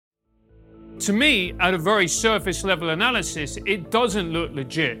To me, at a very surface level analysis, it doesn't look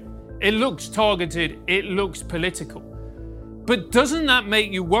legit. It looks targeted, it looks political. But doesn't that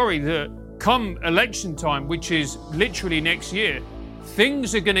make you worry that come election time, which is literally next year,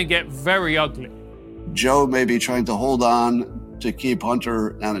 things are going to get very ugly? Joe may be trying to hold on to keep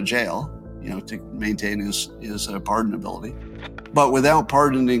Hunter out of jail, to maintain his pardonability, but without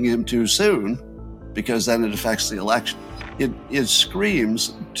pardoning him too soon, because then it affects the election. It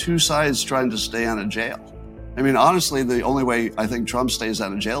screams two sides trying to stay out of jail. I mean, honestly, the only way I think Trump stays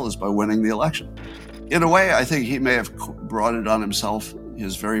out of jail is by winning the election. In a way, I think he may have brought it on himself.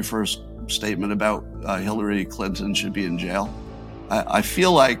 His very first statement about Hillary Clinton should be in jail. I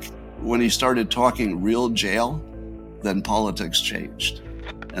feel like when he started talking real jail, then politics changed.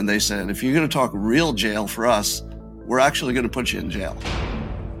 And they said, if you're going to talk real jail for us, we're actually going to put you in jail.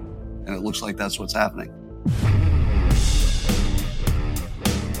 And it looks like that's what's happening.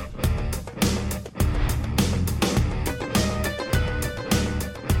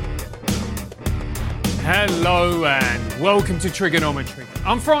 Hello and welcome to Trigonometry.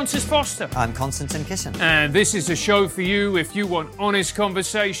 I'm Francis Foster. I'm Konstantin Kisin. And this is a show for you if you want honest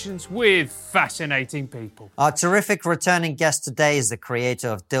conversations with fascinating people. Our terrific returning guest today is the creator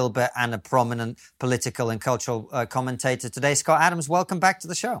of Dilbert and a prominent political and cultural commentator today. Scott Adams, welcome back to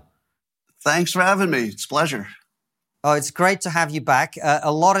the show. Thanks for having me. It's a pleasure. Oh, it's great to have you back.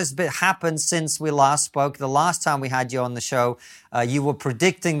 A lot has happened since we last spoke. The last time we had you on the show, you were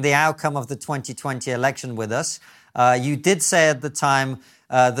predicting the outcome of the 2020 election with us. You did say at the time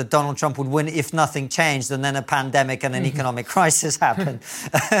that Donald Trump would win if nothing changed, and then a pandemic and an economic crisis happened.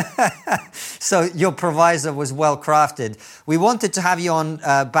 So your provisor was well crafted. We wanted to have you on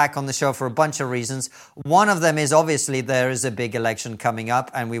back on the show for a bunch of reasons. One of them is obviously there is a big election coming up,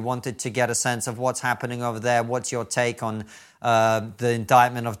 and we wanted to get a sense of what's happening over there. What's your take on the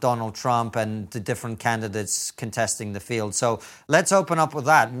indictment of Donald Trump and the different candidates contesting the field? So let's open up with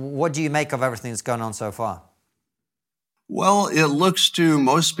that. What do you make of everything that's going on so far? Well, it looks to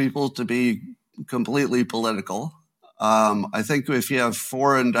most people to be completely political. I think if you have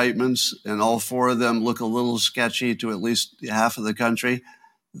 4 indictments and all 4 of them look a little sketchy to at least half of the country,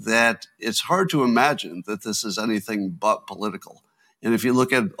 that it's hard to imagine that this is anything but political. And if you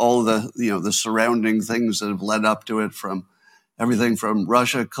look at all the surrounding things that have led up to it, from everything from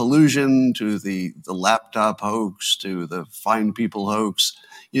Russia collusion to the laptop hoax to the Find People hoax,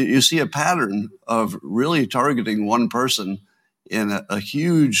 you see a pattern of really targeting one person in a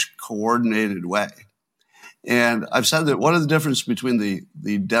huge coordinated way. And I've said that one of the difference between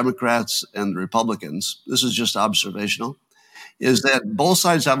the Democrats and the Republicans, this is just observational, is that both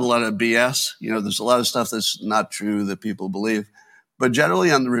sides have a lot of BS. There's a lot of stuff that's not true that people believe. But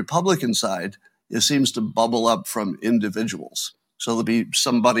generally on the Republican side, it seems to bubble up from individuals. So there'll be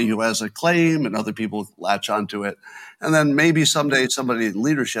somebody who has a claim and other people latch onto it. And then maybe someday somebody in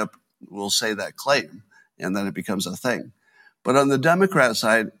leadership will say that claim, and then it becomes a thing. But on the Democrat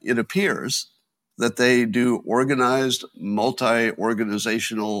side, it appears that they do organized,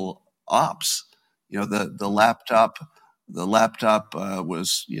 multi-organizational ops. The laptop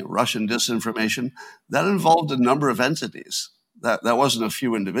was Russian disinformation. That involved a number of entities. That wasn't a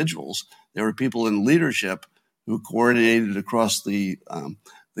few individuals. There were people in leadership who coordinated across the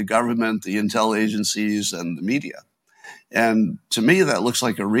government, the intel agencies, and the media. And to me, that looks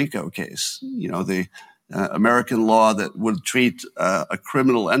like a RICO case. The American law that would treat a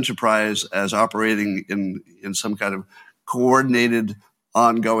criminal enterprise as operating in some kind of coordinated,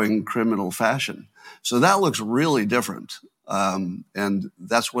 ongoing criminal fashion. So that looks really different. And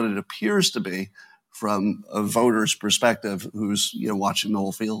that's what it appears to be from a voter's perspective who's watching the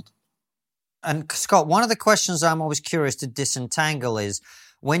whole field. And Scott, one of the questions I'm always curious to disentangle is,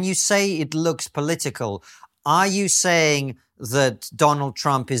 when you say it looks political, are you saying that Donald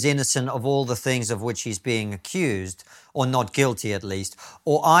Trump is innocent of all the things of which he's being accused, or not guilty at least?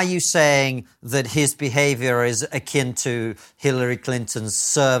 Or are you saying that his behavior is akin to Hillary Clinton's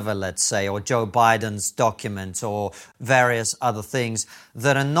server, let's say, or Joe Biden's documents, or various other things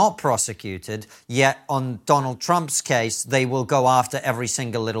that are not prosecuted, yet on Donald Trump's case, they will go after every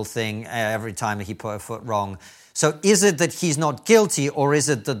single little thing every time he put a foot wrong? So is it that he's not guilty, or is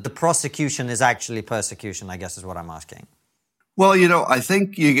it that the prosecution is actually persecution, I guess is what I'm asking? Well, I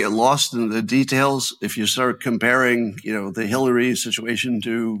think you get lost in the details if you start comparing, the Hillary situation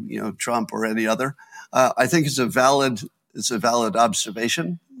to, Trump or any other. I think it's a valid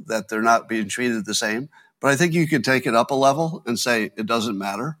observation that they're not being treated the same. But I think you could take it up a level and say it doesn't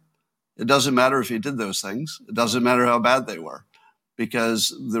matter. It doesn't matter if he did those things. It doesn't matter how bad they were,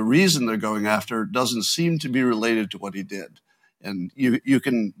 because the reason they're going after doesn't seem to be related to what he did. And you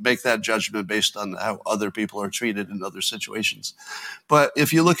can make that judgment based on how other people are treated in other situations. But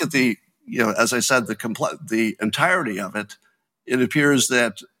if you look at as I said, the entirety of it, it appears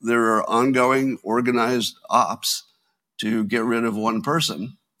that there are ongoing organized ops to get rid of one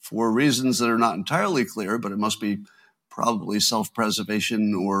person for reasons that are not entirely clear, but it must be probably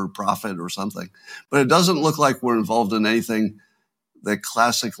self-preservation or profit or something. But it doesn't look like we're involved in anything that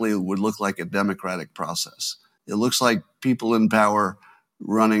classically would look like a democratic process. It looks like people in power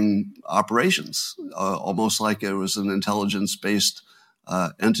running operations, almost like it was an intelligence-based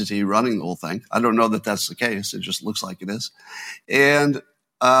entity running the whole thing. I don't know that that's the case. It just looks like it is. And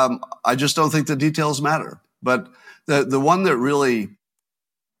I just don't think the details matter. But the one that really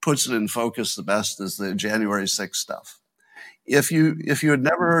puts it in focus the best is the January 6th stuff. If you had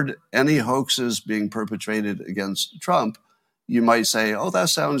never heard any hoaxes being perpetrated against Trump, you might say, oh, that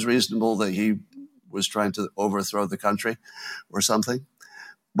sounds reasonable that he was trying to overthrow the country or something.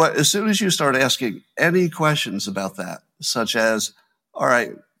 But as soon as you start asking any questions about that, such as, all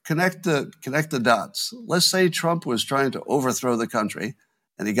right, connect the dots. Let's say Trump was trying to overthrow the country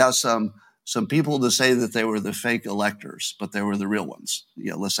and he got some people to say that they were the fake electors, but they were the real ones.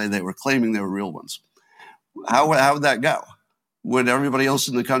 Let's say they were claiming they were real ones. How would that go? Would everybody else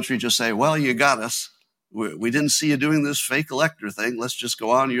in the country just say, well, you got us. We didn't see you doing this fake elector thing. Let's just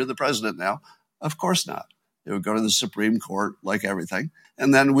go on. You're the president now. Of course not. It would go to the Supreme Court like everything.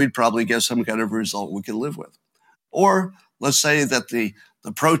 And then we'd probably get some kind of result we can live with. Or let's say that the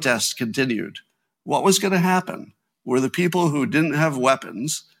protests continued. What was going to happen? Were the people who didn't have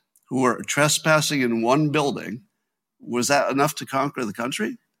weapons, who were trespassing in one building, was that enough to conquer the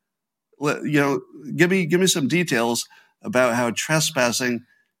country? Give me some details about how trespassing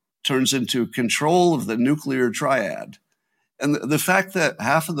turns into control of the nuclear triad. And the fact that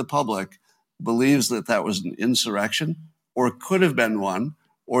half of the public believes that that was an insurrection or could have been one,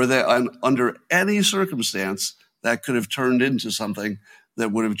 or that under any circumstance that could have turned into something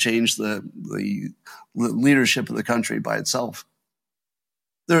that would have changed the leadership of the country by itself.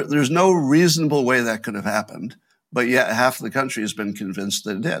 There's no reasonable way that could have happened, but yet half the country has been convinced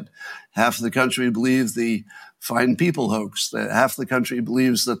that it did. Half of the country believes the Fine People hoax, that half the country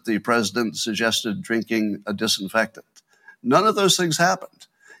believes that the president suggested drinking a disinfectant. None of those things happened.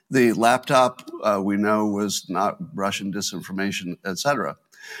 The laptop, we know, was not Russian disinformation, et cetera.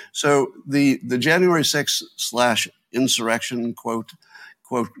 So the January 6th / insurrection, quote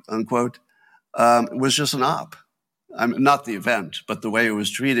unquote, was just an op. Not the event, but the way it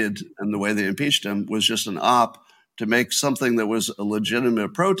was treated and the way they impeached him was just an op to make something that was a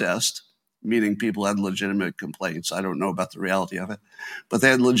legitimate protest, meaning people had legitimate complaints. I don't know about the reality of it, but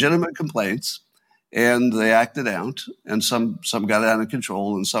they had legitimate complaints and they acted out, and some got out of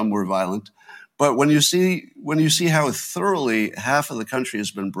control and some were violent. But when you see how thoroughly half of the country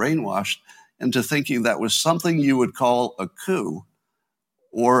has been brainwashed into thinking that was something you would call a coup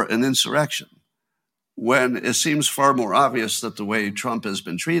or an insurrection, when it seems far more obvious that the way Trump has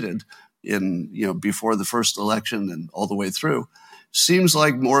been treated before the first election and all the way through seems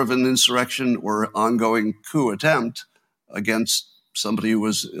like more of an insurrection or ongoing coup attempt against somebody who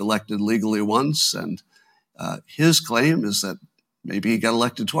was elected legally once. And his claim is that maybe he got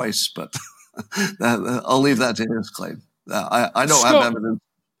elected twice, but I'll leave that to his claim. I don't have evidence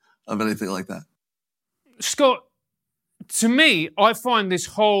of anything like that. Scott, to me, I find this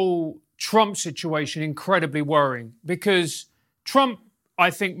whole Trump situation incredibly worrying because Trump, I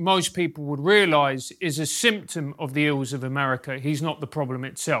think most people would realize, is a symptom of the ills of America. He's not the problem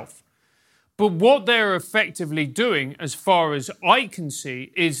itself. But what they're effectively doing, as far as I can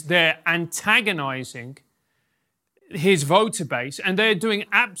see, is they're antagonizing his voter base, and they're doing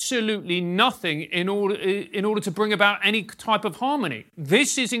absolutely nothing in order to bring about any type of harmony.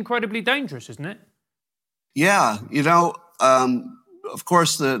 This is incredibly dangerous, isn't it? Yeah, of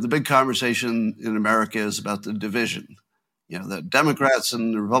course, the big conversation in America is about the division. The Democrats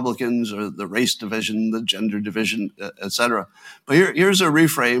and the Republicans, or the race division, the gender division, et cetera. But here's a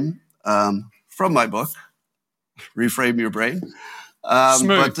reframe from my book, Reframe Your Brain. Smooth.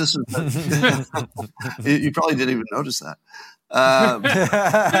 But this is you probably didn't even notice that.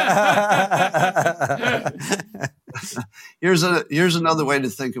 Here's another way to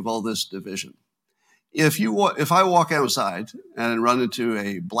think of all this division. If I walk outside and run into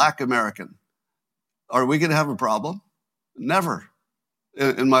a Black American, are we going to have a problem? Never.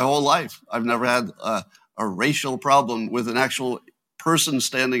 In my whole life, I've never had a racial problem with an actual person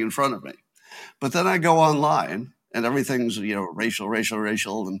standing in front of me. But then I go online and everything's,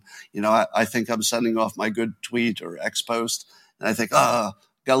 racial. And, I think I'm sending off my good tweet or X post. And I think, got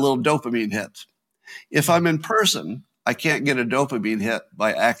a little dopamine hit. If I'm in person, I can't get a dopamine hit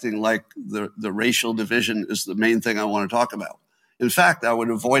by acting like the racial division is the main thing I want to talk about. In fact, I would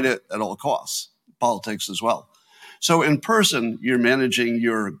avoid it at all costs, politics as well. So in person, you're managing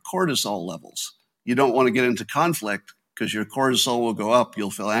your cortisol levels. You don't want to get into conflict because your cortisol will go up.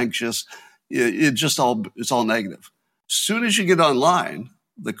 You'll feel anxious. It's all negative. As soon as you get online,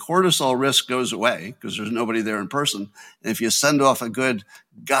 the cortisol risk goes away because there's nobody there in person. And if you send off a good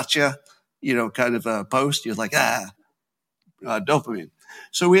gotcha, kind of a post, you're like, dopamine.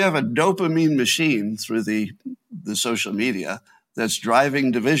 So we have a dopamine machine through the social media that's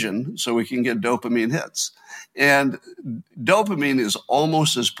driving division so we can get dopamine hits. And dopamine is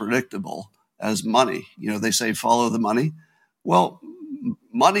almost as predictable as money. They say follow the money. Well,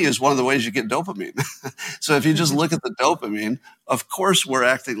 money is one of the ways you get dopamine. So if you just look at the dopamine, of course we're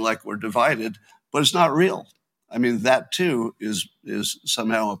acting like we're divided, but it's not real. I mean, that too is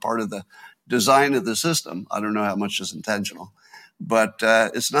somehow a part of the design of the system. I don't know how much is intentional, but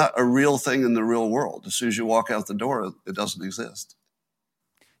it's not a real thing in the real world. As soon as you walk out the door, it doesn't exist.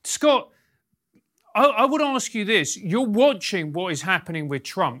 Scott, I would ask you this. You're watching what is happening with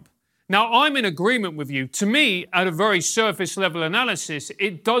Trump. Now, I'm in agreement with you. To me, at a very surface level analysis,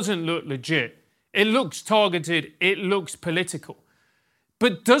 it doesn't look legit. It looks targeted. It looks political.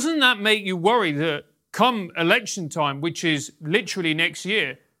 But doesn't that make you worry that come election time, which is literally next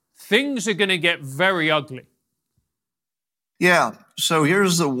year, things are going to get very ugly? Yeah. So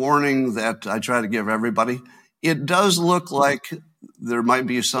here's the warning that I try to give everybody. It does look like there might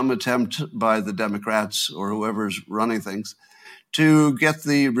be some attempt by the Democrats or whoever's running things to get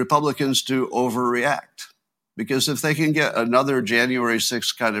the Republicans to overreact. Because if they can get another January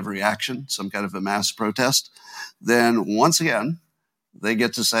 6th kind of reaction, some kind of a mass protest, then once again, they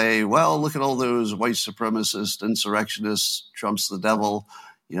get to say, well, look at all those white supremacist insurrectionists, Trump's the devil,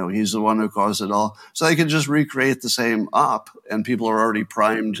 he's the one who caused it all. So they can just recreate the same op, and people are already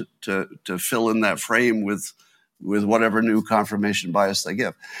primed to fill in that frame with whatever new confirmation bias they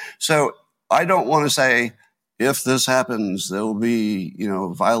give. So I don't want to say, if this happens, there will be,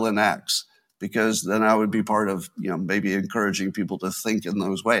 violent acts, because then I would be part of, maybe encouraging people to think in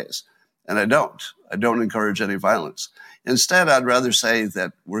those ways. And I don't encourage any violence. Instead, I'd rather say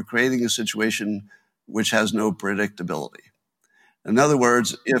that we're creating a situation which has no predictability. In other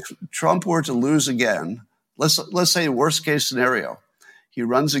words, if Trump were to lose again, let's say worst case scenario, he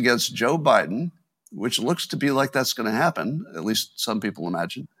runs against Joe Biden, which looks to be like that's going to happen, at least some people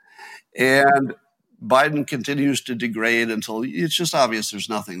imagine, and Biden continues to degrade until it's just obvious there's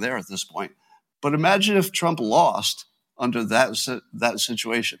nothing there at this point. But imagine if Trump lost under that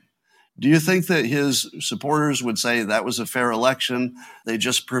situation. Do you think that his supporters would say that was a fair election? They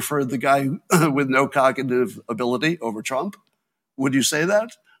just preferred the guy with no cognitive ability over Trump? Would you say that?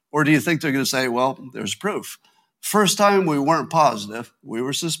 Or do you think they're going to say, well, there's proof. First time we weren't positive, we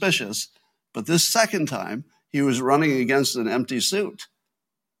were suspicious, but this second time he was running against an empty suit.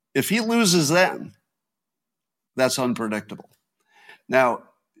 If he loses then, that's unpredictable. Now,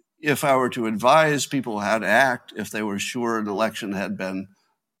 if I were to advise people how to act if they were sure an election had been,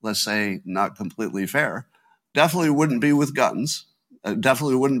 let's say, not completely fair, definitely wouldn't be with guns,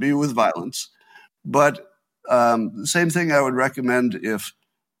 definitely wouldn't be with violence. But same thing I would recommend if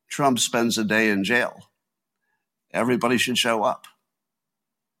Trump spends a day in jail. Everybody should show up.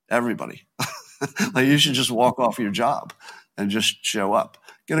 Everybody. Like, you should just walk off your job and just show up.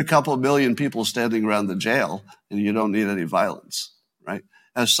 Get a couple of million people standing around the jail, and you don't need any violence, right?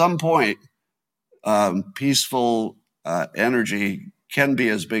 At some point, peaceful energy can be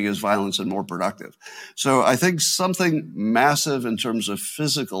as big as violence and more productive. So I think something massive in terms of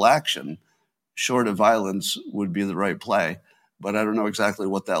physical action, short of violence, would be the right play. But I don't know exactly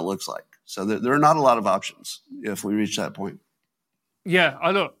what that looks like. So there are not a lot of options if we reach that point. Yeah,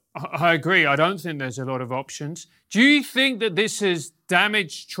 I agree. I don't think there's a lot of options. Do you think that this has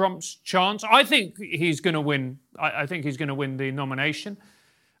damaged Trump's chance? I think he's going to win. I think he's going to win the nomination.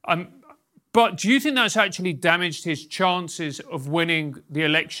 But do you think that's actually damaged his chances of winning the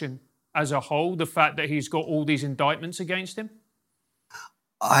election as a whole, the fact that he's got all these indictments against him?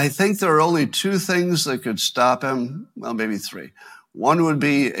 I think there are only two things that could stop him. Well, maybe three. One would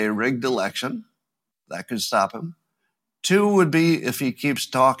be a rigged election. That could stop him. Two would be if he keeps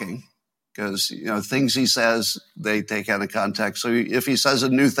talking, because things he says, they take out of context. So if he says a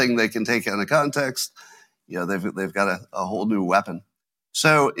new thing they can take out of context, they've got a whole new weapon.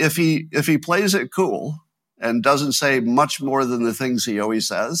 So if he plays it cool and doesn't say much more than the things he always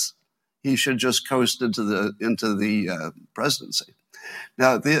says, he should just coast into the presidency.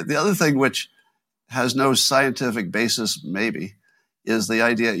 Now, the other thing, which has no scientific basis, maybe, is the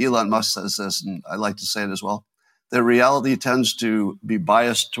idea. Elon Musk says this, and I like to say it as well, that reality tends to be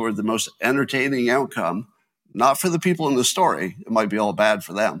biased toward the most entertaining outcome, not for the people in the story, it might be all bad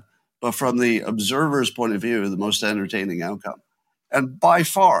for them, but from the observer's point of view, the most entertaining outcome. And by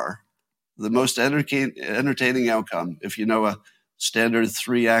far, the most entertaining outcome, if you know a standard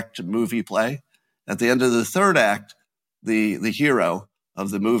 3-act movie play, at the end of the 3rd act, the hero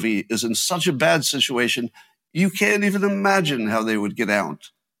of the movie is in such a bad situation, you can't even imagine how they would get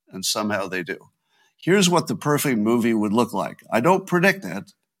out, and somehow they do. Here's what the perfect movie would look like. I don't predict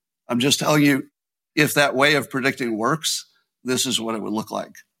it. I'm just telling you, if that way of predicting works, this is what it would look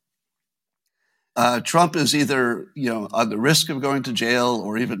like. Trump is either, on the risk of going to jail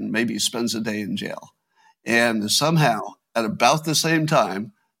or even maybe spends a day in jail. And somehow, at about the same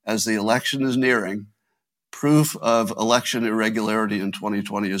time as the election is nearing, proof of election irregularity in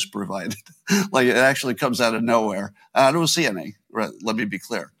 2020 is provided. Like, it actually comes out of nowhere. I don't see any. Let me be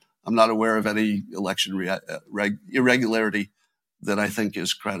clear. I'm not aware of any election irregularity that I think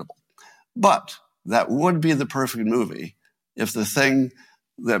is credible. But that would be the perfect movie if the thing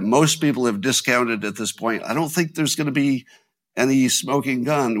that most people have discounted at this point, I don't think there's going to be any smoking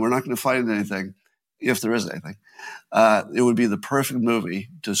gun. We're not going to find anything, if there is anything. It would be the perfect movie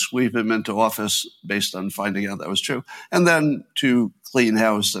to sweep him into office based on finding out that was true, and then to clean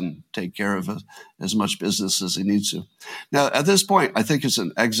house and take care of as much business as he needs to. Now, at this point, I think it's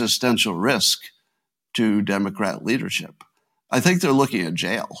an existential risk to Democrat leadership. I think they're looking at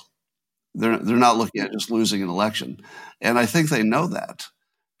jail. They're not looking at just losing an election. And I think they know that,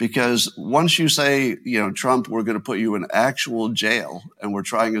 because once you say, Trump, we're going to put you in actual jail and we're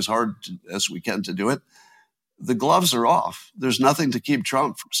trying as hard as we can to do it, the gloves are off. There's nothing to keep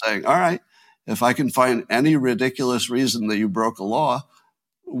Trump from saying, all right, if I can find any ridiculous reason that you broke a law,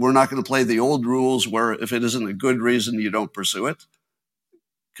 we're not going to play the old rules where if it isn't a good reason, you don't pursue it,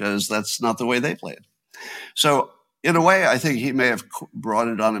 because that's not the way they play it. So in a way, I think he may have brought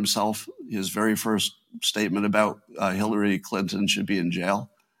it on himself. His very first statement about Hillary Clinton should be in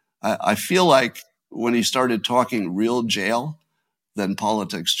jail. I feel like when he started talking real jail, then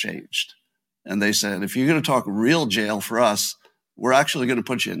politics changed. And they said, if you're going to talk real jail for us, we're actually going to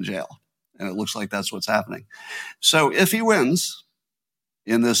put you in jail. And it looks like that's what's happening. So if he wins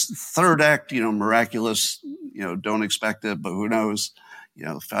in this 3rd act, miraculous, don't expect it, but who knows,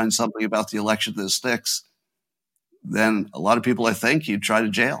 find something about the election that sticks, then a lot of people, I think, he'd try to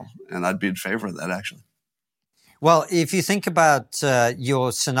jail. And I'd be in favor of that, actually. Well, if you think about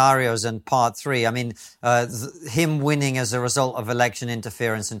your scenarios in part 3, I mean, him winning as a result of election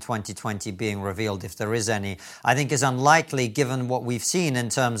interference in 2020 being revealed, if there is any, I think is unlikely given what we've seen in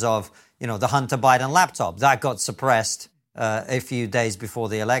terms of, the Hunter Biden laptop. That got suppressed a few days before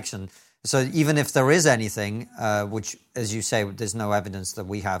the election. So even if there is anything, which, as you say, there's no evidence that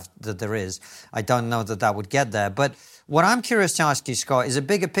we have that there is, I don't know that would get there. But what I'm curious to ask you, Scott, is a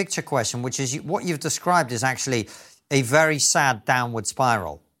bigger picture question, which is what you've described is actually a very sad downward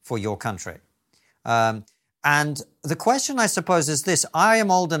spiral for your country. And the question, I suppose, is this. I am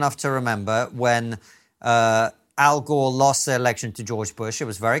old enough to remember when Al Gore lost the election to George Bush. It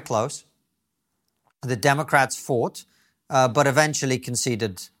was very close. The Democrats fought, but eventually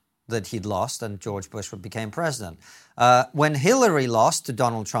conceded that he'd lost and George Bush became president. When Hillary lost to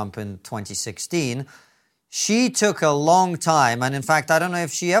Donald Trump in 2016, she took a long time. And in fact, I don't know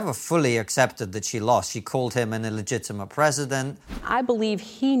if she ever fully accepted that she lost. She called him an illegitimate president. I believe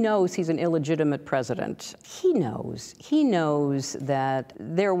he knows he's an illegitimate president. He knows that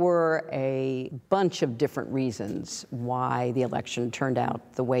there were a bunch of different reasons why the election turned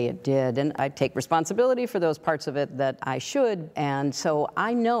out the way it did. And I take responsibility for those parts of it that I should. And so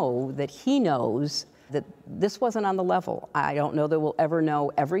I know that he knows that this wasn't on the level. I don't know that we'll ever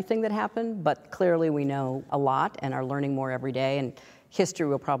know everything that happened, but clearly we know a lot and are learning more every day, and history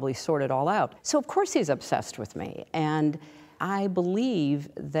will probably sort it all out. So of course he's obsessed with me, and I believe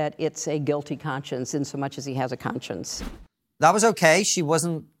that it's a guilty conscience in so much as he has a conscience. That was okay. She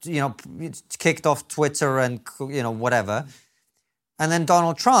wasn't, kicked off Twitter and, whatever. And then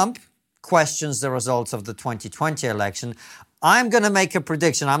Donald Trump questions the results of the 2020 election. I'm going to make a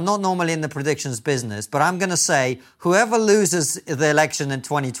prediction. I'm not normally in the predictions business, but I'm going to say whoever loses the election in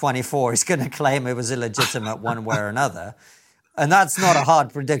 2024 is going to claim it was illegitimate one way or another. And that's not a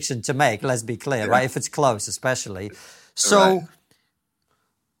hard prediction to make, let's be clear, right? If it's close, especially. So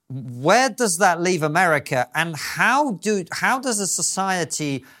where does that leave America? And how does a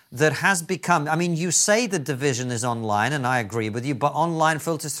society that has become, I mean, you say the division is online, and I agree with you, but online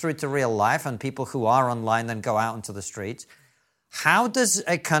filters through to real life, and people who are online then go out into the streets. How does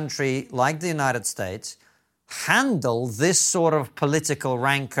a country like the United States handle this sort of political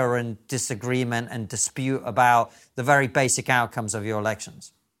rancor and disagreement and dispute about the very basic outcomes of your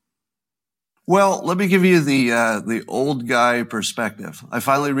elections? Well, let me give you the old guy perspective. I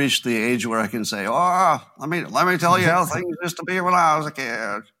finally reached the age where I can say, let me tell you how things used to be when I was a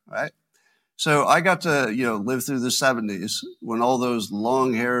kid, right? So I got to, live through the 70s when all those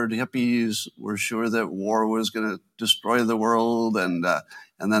long-haired hippies were sure that war was going to destroy the world, and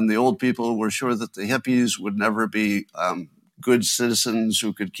then the old people were sure that the hippies would never be good citizens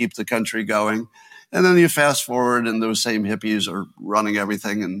who could keep the country going. And then you fast forward, and those same hippies are running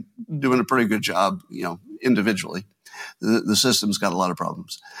everything and doing a pretty good job, individually. The system's got a lot of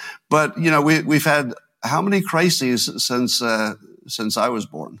problems. But, we've had how many crises since I was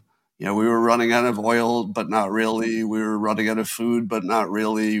born? We were running out of oil, but not really. We were running out of food, but not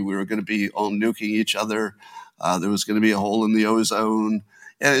really. We were going to be all nuking each other. There was going to be a hole in the ozone,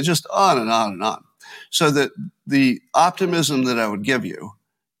 and it just on and on and on. So that the optimism that I would give you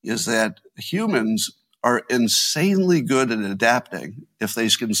is that humans are insanely good at adapting if they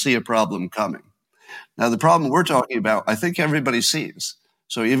can see a problem coming. Now, the problem we're talking about, I think everybody sees.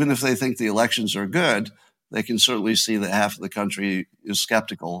 So even if they think the elections are good, they can certainly see that half of the country is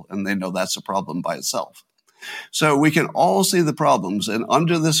skeptical, and they know that's a problem by itself. So we can all see the problems, and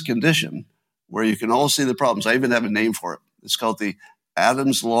under this condition, where you can all see the problems, I even have a name for it. It's called the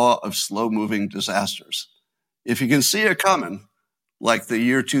Adams Law of Slow-Moving Disasters. If you can see it coming, like the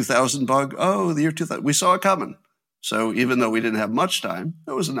year 2000 bug, the year 2000, we saw it coming. So even though we didn't have much time,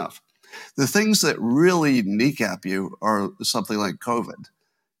 it was enough. The things that really kneecap you are something like COVID,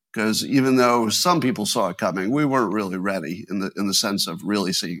 because even though some people saw it coming, we weren't really ready in the sense of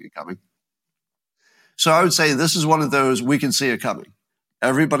really seeing it coming. So I would say this is one of those, we can see it coming.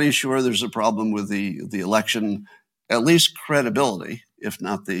 Everybody's sure there's a problem with the election, at least credibility, if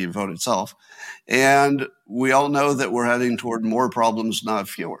not the vote itself. And we all know that we're heading toward more problems, not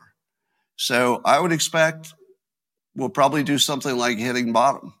fewer. So I would expect we'll probably do something like hitting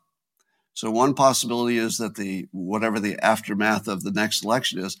bottom. So one possibility is that whatever the aftermath of the next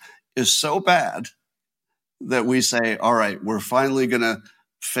election is so bad that we say, all right, we're finally going to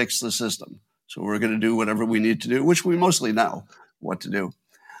fix the system. So we're going to do whatever we need to do, which we mostly know what to do.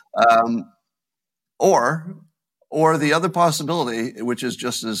 Or the other possibility, which is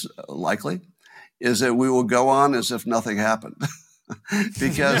just as likely, is that we will go on as if nothing happened.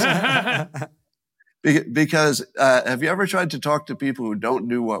 because have you ever tried to talk to people who don't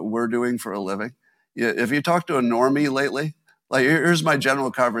do what we're doing for a living? If you talk to a normie lately, like here's my general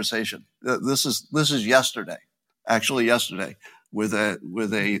conversation. This is yesterday, with a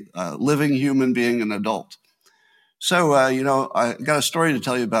living human being, an adult. So I got a story to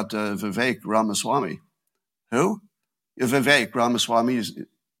tell you about Vivek Ramaswamy. Who? Vivek Ramaswamy.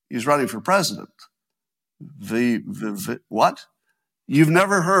 He's running for president. What? You've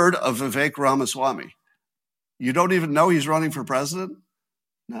never heard of Vivek Ramaswamy? You don't even know he's running for president?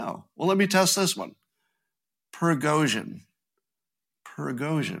 No. Well, let me test this one. Prigozhin.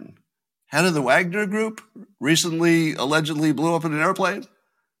 Head of the Wagner Group, recently allegedly blew up in an airplane?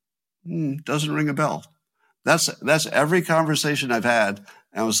 Doesn't ring a bell. That's every conversation I've had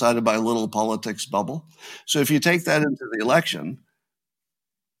outside of my little politics bubble. So if you take that into the election,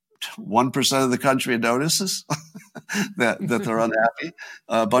 1% of the country notices that they're unhappy.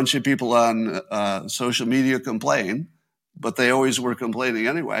 A bunch of people on social media complain, but they always were complaining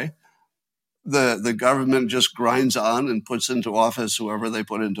anyway. The government just grinds on and puts into office whoever they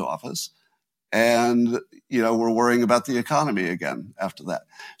put into office. And, we're worrying about the economy again after that.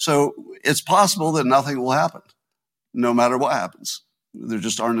 So it's possible that nothing will happen, no matter what happens. There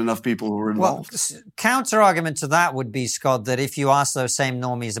just aren't enough people who are involved. Well, counter argument to that would be, Scott, that if you ask those same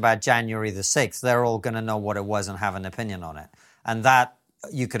normies about January the 6th, they're all going to know what it was and have an opinion on it. And that,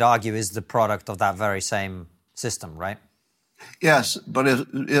 you could argue, is the product of that very same system, right? Yes, but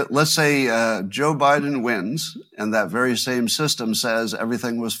let's say Joe Biden wins and that very same system says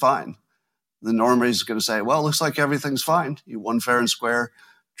everything was fine. The normie is going to say, well, it looks like everything's fine. He won fair and square.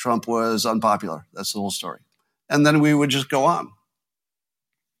 Trump was unpopular. That's the whole story. And then we would just go on.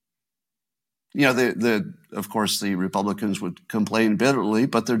 Of course, the Republicans would complain bitterly,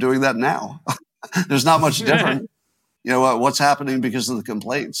 but they're doing that now. There's not much different. What's happening because of the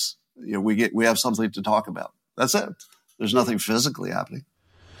complaints? We have something to talk about. That's it. There's nothing physically happening.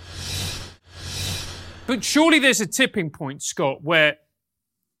 But surely there's a tipping point, Scott, where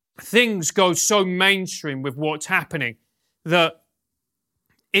things go so mainstream with what's happening that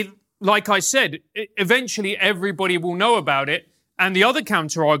like I said, eventually everybody will know about it. And the other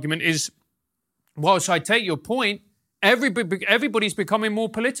counter argument is, whilst I take your point, everybody's becoming more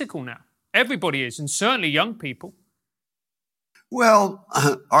political now. Everybody is, and certainly young people. Well,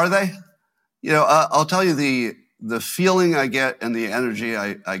 are they? I'll tell you the feeling I get and the energy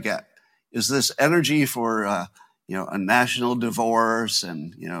I get is this energy for a national divorce,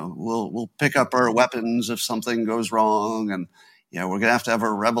 and we'll pick up our weapons if something goes wrong, and we're gonna have to have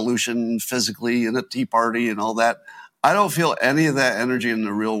a revolution physically and a tea party and all that. I don't feel any of that energy in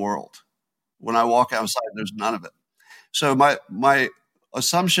the real world. When I walk outside, there's none of it. So my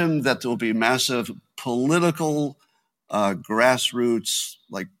assumption that there will be massive political grassroots,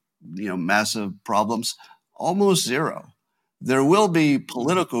 massive problems, almost zero. There will be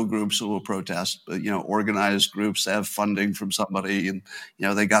political groups who will protest, but, organized groups that have funding from somebody and,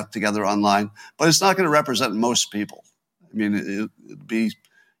 they got together online, but it's not going to represent most people. I mean, it'd be,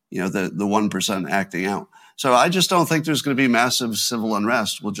 the 1% acting out. So I just don't think there's going to be massive civil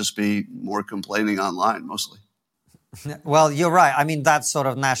unrest. We'll just be more complaining online mostly. Well, you're right. I mean, that sort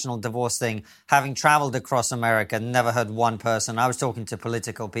of national divorce thing, having traveled across America, never heard one person. I was talking to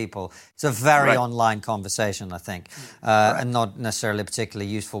political people. It's a very online conversation, I think, and not necessarily a particularly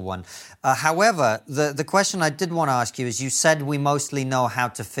useful one. However, the question I did want to ask you is, you said we mostly know how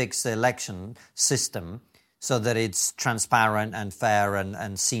to fix the election system so that it's transparent and fair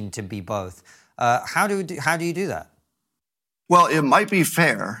and seen to be both. How do you do that? Well, it might be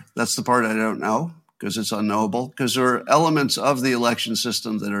fair. That's the part I don't know, because it's unknowable, because there are elements of the election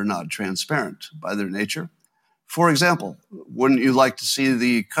system that are not transparent by their nature. For example, wouldn't you like to see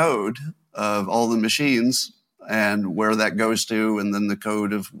the code of all the machines and where that goes to, and then the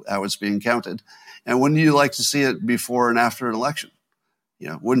code of how it's being counted? And wouldn't you like to see it before and after an election?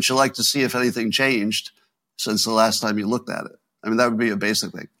 Wouldn't you like to see if anything changed since the last time you looked at it? I mean, that would be a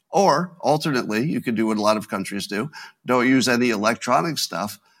basic thing. Or, alternately, you could do what a lot of countries do. Don't use any electronic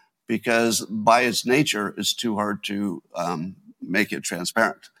stuff, because by its nature, it's too hard to make it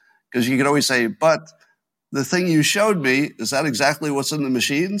transparent. Because you can always say, but the thing you showed me, is that exactly what's in the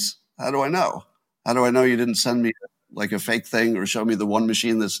machines? How do I know? How do I know you didn't send me like a fake thing, or show me the one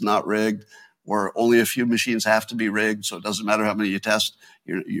machine that's not rigged, or only a few machines have to be rigged, so it doesn't matter how many you test,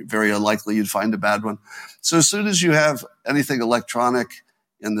 you're very unlikely you'd find a bad one. So as soon as you have anything electronic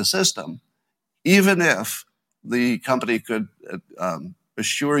in the system, even if the company could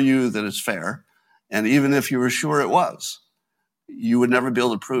assure you that it's fair, and even if you were sure it was, you would never be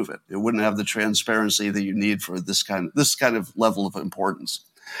able to prove it. It wouldn't have the transparency that you need for this kind of level of importance.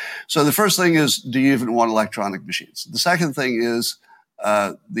 So the first thing is, do you even want electronic machines? The second thing is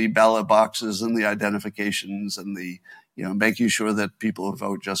the ballot boxes and the identifications and the making sure that people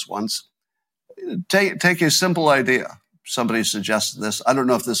vote just once. Take a simple idea. Somebody suggested this. I don't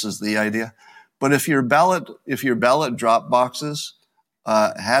know if this is the idea, but if your ballot drop boxes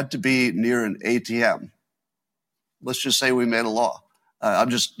had to be near an ATM, let's just say we made a law. I'm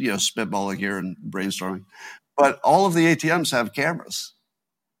just spitballing here and brainstorming, but all of the ATMs have cameras,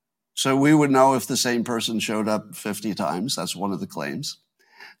 so we would know if the same person showed up 50 times. That's one of the claims.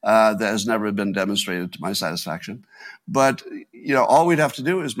 That has never been demonstrated to my satisfaction. But, all we'd have to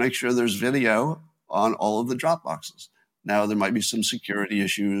do is make sure there's video on all of the drop boxes. Now, there might be some security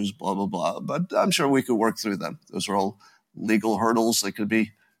issues, blah, blah, blah, but I'm sure we could work through them. Those are all legal hurdles that could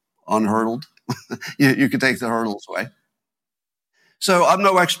be unhurdled. You could take the hurdles away. So I'm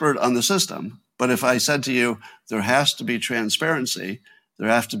no expert on the system, but if I said to you, there has to be transparency, there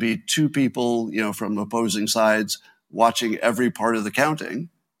have to be two people, from opposing sides watching every part of the counting,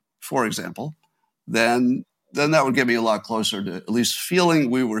 for example, then that would get me a lot closer to at least feeling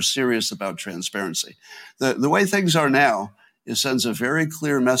we were serious about transparency. The way things are now, it sends a very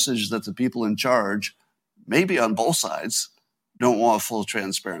clear message that the people in charge, maybe on both sides, don't want full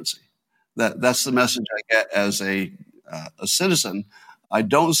transparency. That's the message I get as a citizen. I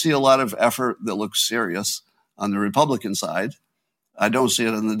don't see a lot of effort that looks serious on the Republican side. I don't see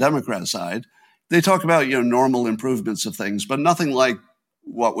it on the Democrat side. They talk about normal improvements of things, but nothing like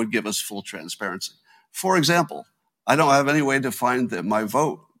what would give us full transparency. For example, I don't have any way to find that my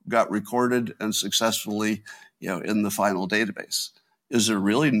vote got recorded and successfully, in the final database. Is there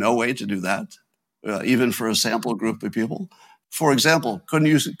really no way to do that, even for a sample group of people? For example, couldn't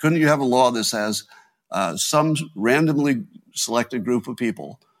you have a law that says some randomly selected group of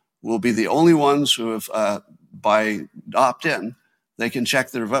people will be the only ones who have, by opt-in, they can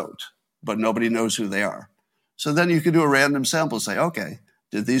check their vote, but nobody knows who they are. So then you could do a random sample and say, okay,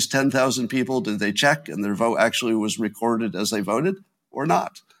 did these 10,000 people, did they check and their vote actually was recorded as they voted or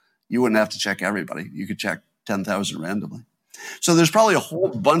not? You wouldn't have to check everybody. You could check 10,000 randomly. So there's probably a whole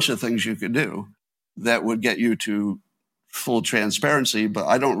bunch of things you could do that would get you to full transparency, but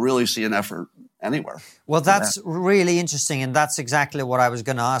I don't really see an effort anywhere. Well, that's really interesting, and that's exactly what I was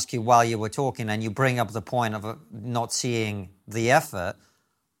going to ask you while you were talking, and you bring up the point of not seeing the effort.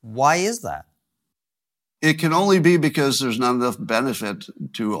 Why is that? It can only be because there's not enough benefit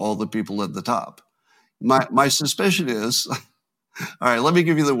to all the people at the top. My suspicion is, all right, let me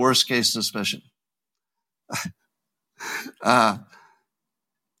give you the worst case suspicion.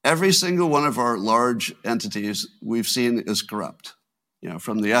 Every single one of our large entities we've seen is corrupt,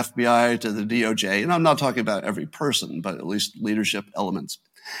 from the FBI to the DOJ. And I'm not talking about every person, but at least leadership elements.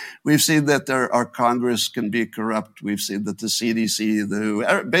 We've seen that our Congress can be corrupt. We've seen that the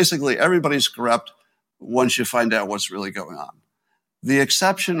CDC, basically everybody's corrupt once you find out what's really going on. The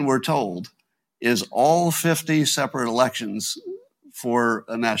exception, we're told, is all 50 separate elections for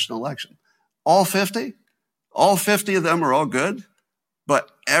a national election. All 50? All 50 of them are all good, but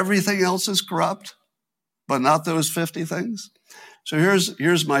everything else is corrupt, but not those 50 things? So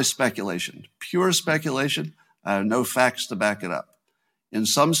here's my speculation, pure speculation. I have no facts to back it up. In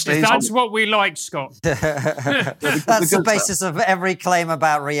some states... That's what we like, Scott. That's the basis of every claim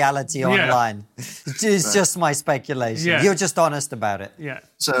about reality online. It's just my speculation. Yeah. You're just honest about it. Yeah.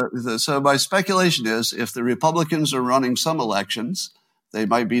 So my speculation is if the Republicans are running some elections, they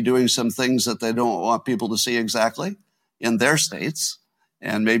might be doing some things that they don't want people to see exactly in their states.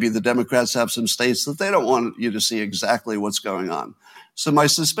 And maybe the Democrats have some states that they don't want you to see exactly what's going on. So my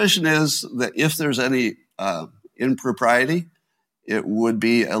suspicion is that if there's any impropriety, it would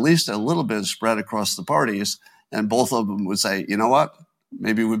be at least a little bit spread across the parties, and both of them would say, you know what,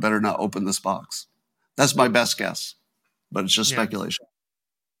 maybe we better not open this box. That's my best guess, but it's just speculation.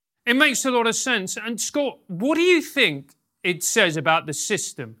 It makes a lot of sense. And Scott, what do you think it says about the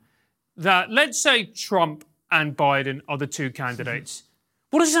system that, let's say Trump and Biden are the two candidates?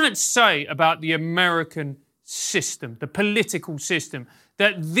 What does that say about the American system, the political system,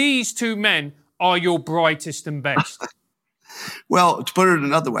 that these two men are your brightest and best? Well, to put it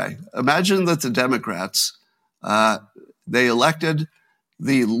another way, imagine that the Democrats, they elected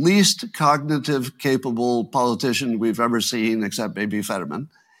the least cognitive capable politician we've ever seen, except maybe Fetterman,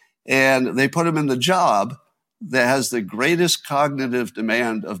 and they put him in the job that has the greatest cognitive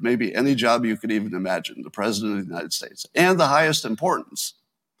demand of maybe any job you could even imagine, the President of the United States, and the highest importance.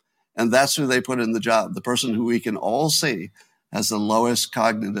 And that's who they put in the job, the person who we can all see has the lowest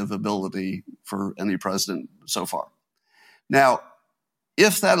cognitive ability for any president so far. Now,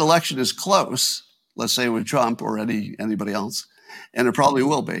 if that election is close, let's say with Trump or anybody else, and it probably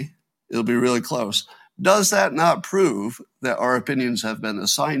will be, it'll be really close, does that not prove that our opinions have been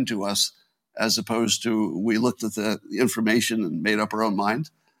assigned to us as opposed to we looked at the information and made up our own mind?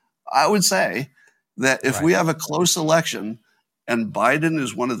 I would say that if we have a close election and Biden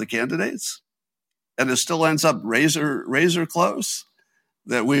is one of the candidates and it still ends up razor close,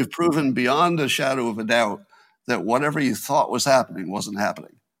 that we've proven beyond a shadow of a doubt that whatever you thought was happening wasn't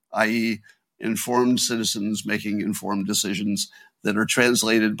happening, i.e. informed citizens making informed decisions that are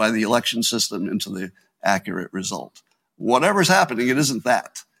translated by the election system into the accurate result. Whatever's happening, it isn't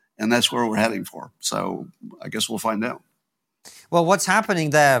that. And that's where we're heading for. So I guess we'll find out. Well, what's happening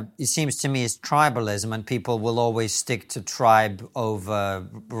there, it seems to me, is tribalism, and people will always stick to tribe over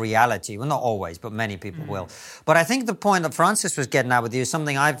reality. Well, not always, but many people will. But I think the point that Francis was getting at with you is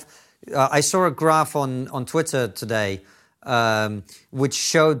something I saw a graph on Twitter today which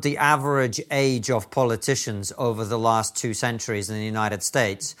showed the average age of politicians over the last 2 centuries in the United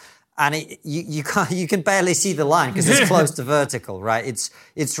States. And you can barely see the line because it's close to vertical, right?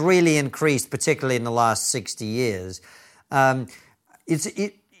 It's really increased, particularly in the last 60 years. It's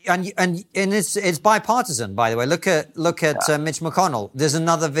bipartisan, by the way. Look at Mitch McConnell. There's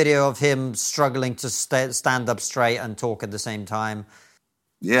another video of him struggling to stand up straight and talk at the same time.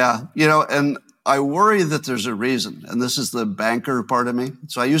 Yeah, and I worry that there's a reason, and this is the banker part of me.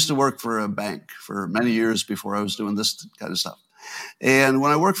 So I used to work for a bank for many years before I was doing this kind of stuff. And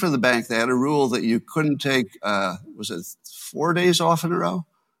when I worked for the bank, they had a rule that you couldn't take, was it 4 days off in a row?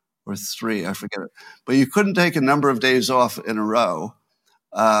 Or 3, I forget it. But you couldn't take a number of days off in a row.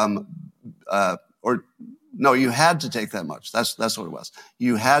 You had to take that much. That's what it was.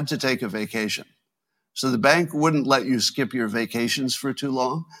 You had to take a vacation. So the bank wouldn't let you skip your vacations for too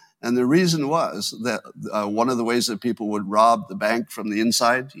long. And the reason was that one of the ways that people would rob the bank from the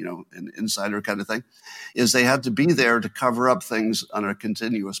inside, an insider kind of thing, is they had to be there to cover up things on a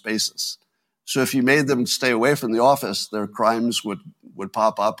continuous basis. So if you made them stay away from the office, their crimes would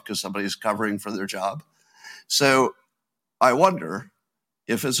pop up because somebody's covering for their job. So I wonder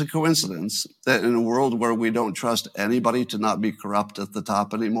if it's a coincidence that in a world where we don't trust anybody to not be corrupt at the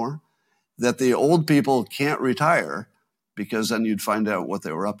top anymore, that the old people can't retire because then you'd find out what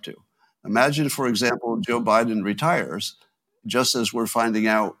they were up to. Imagine, for example, Joe Biden retires, just as we're finding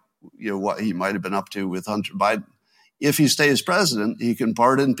out, what he might have been up to with Hunter Biden. If he stays president, he can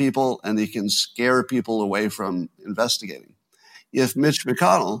pardon people and he can scare people away from investigating. If Mitch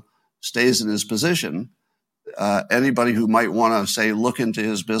McConnell stays in his position, anybody who might want to, say, look into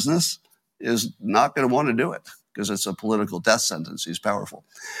his business is not going to want to do it because it's a political death sentence. He's powerful.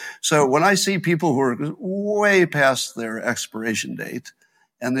 So when I see people who are way past their expiration date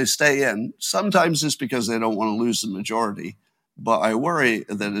and they stay in, sometimes it's because they don't want to lose the majority, but I worry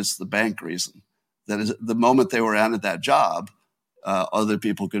that it's the bank reason. That is, the moment they were out of that job, other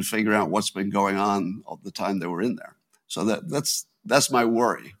people could figure out what's been going on all the time they were in there. So that's my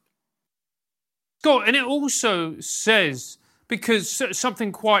worry. Scott, and it also says, because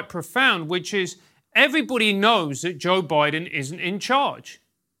something quite profound, which is everybody knows that Joe Biden isn't in charge.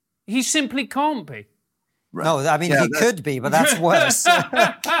 He simply can't be. Right. No, I mean, he could be, but that's worse.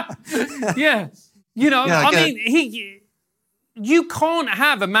 Yeah. You can't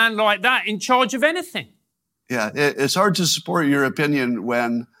have a man like that in charge of anything. Yeah, it's hard to support your opinion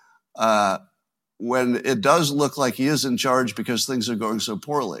when it does look like he is in charge because things are going so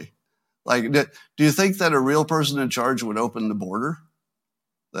poorly. Like, do you think that a real person in charge would open the border?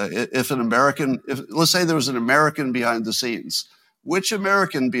 If let's say there was an American behind the scenes, which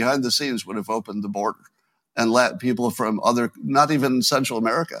American behind the scenes would have opened the border and let people from not even Central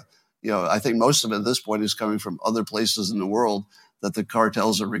America? I think most of it at this point is coming from other places in the world that the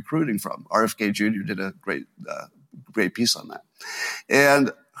cartels are recruiting from. RFK Jr. did a great piece on that.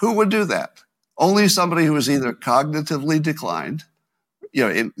 And who would do that? Only somebody who is either cognitively declined,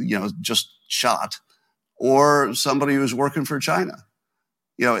 just shot, or somebody who's working for China.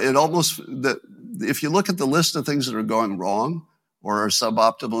 If you look at the list of things that are going wrong or are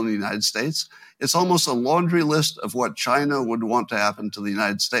suboptimal in the United States, it's almost a laundry list of what China would want to happen to the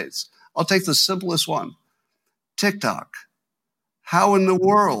United States. I'll take the simplest one. TikTok. How in the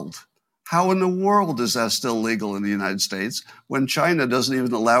world is that still legal in the United States when China doesn't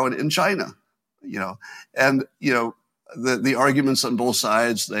even allow it in China? The arguments on both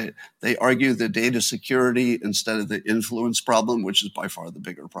sides, they argue the data security instead of the influence problem, which is by far the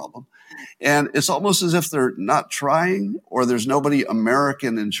bigger problem. And it's almost as if they're not trying or there's nobody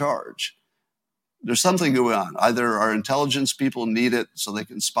American in charge. There's something going on. Either our intelligence people need it so they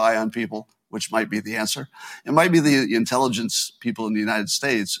can spy on people, which might be the answer. It might be the intelligence people in the United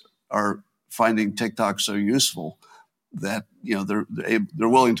States are finding TikTok so useful that they're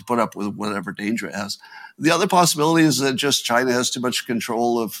willing to put up with whatever danger it has. The other possibility is that just China has too much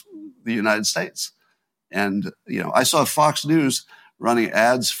control of the United States. And I saw Fox News running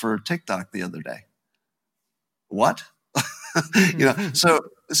ads for TikTok the other day. What? So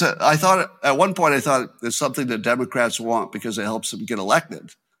I thought at one point it's something that Democrats want because it helps them get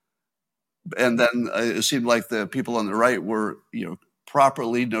elected. And then it seemed like the people on the right were,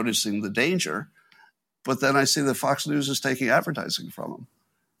 properly noticing the danger. But then I see that Fox News is taking advertising from them.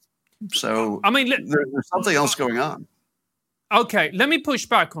 So there's something else going on. Okay, let me push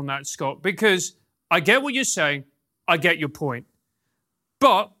back on that, Scott, because I get what you're saying. I get your point.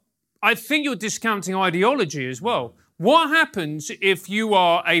 But I think you're discounting ideology as well. What happens if you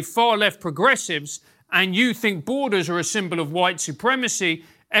are a far-left progressives and you think borders are a symbol of white supremacy,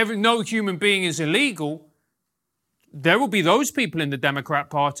 no human being is illegal? There will be those people in the Democrat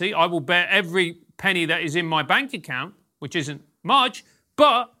Party. I will bet every penny that is in my bank account, which isn't much,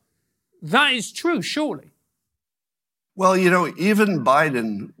 but that is true, surely. Well, even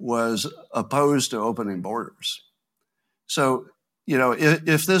Biden was opposed to opening borders. So,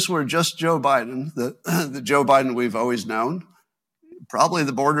 if this were just Joe Biden, the Joe Biden we've always known, probably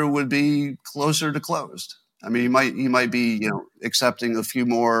the border would be closer to closed. I mean, he might be, accepting a few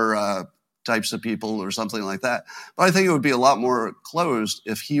more types of people or something like that. But I think it would be a lot more closed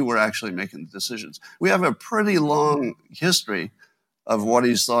if he were actually making the decisions. We have a pretty long history of what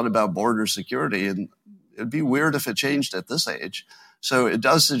he's thought about border security, and it'd be weird if it changed at this age. So it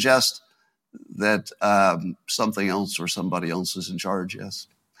does suggest that something else or somebody else is in charge, yes.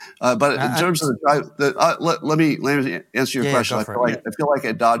 But in terms of let me answer your question. I feel like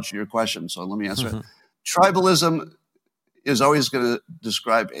I dodged your question, so let me answer it. Tribalism is always going to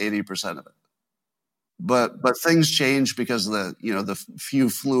describe 80% of it. But things change because of the few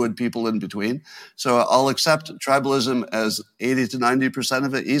fluid people in between. So I'll accept tribalism as 80 to 90%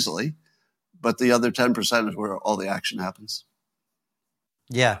 of it easily, but the other 10% is where all the action happens.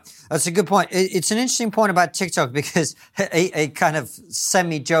 Yeah, that's a good point. It's an interesting point about TikTok because a kind of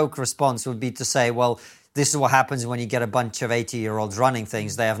semi-joke response would be to say, well, this is what happens when you get a bunch of 80-year-olds running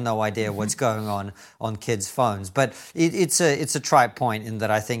things. They have no idea what's going on kids' phones. But it's a trite point in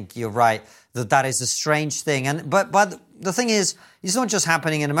that I think you're right, that is a strange thing. But the thing is, it's not just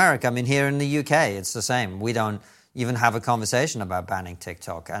happening in America. I mean, here in the UK, it's the same. We don't even have a conversation about banning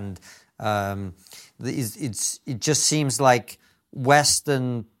TikTok. And it just seems like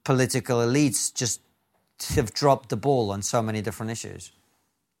Western political elites just have dropped the ball on so many different issues.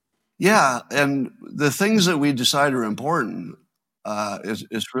 Yeah, and the things that we decide are important,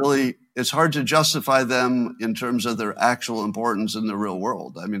 it's hard to justify them in terms of their actual importance in the real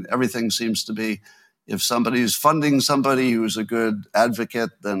world. I mean, everything seems to be, if somebody's funding somebody who's a good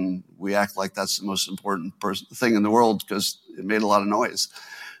advocate, then we act like that's the most important thing in the world because it made a lot of noise.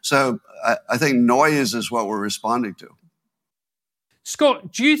 So I think noise is what we're responding to.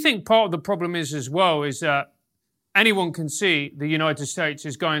 Scott, do you think part of the problem is as well is that anyone can see the United States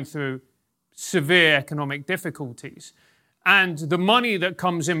is going through severe economic difficulties, and the money that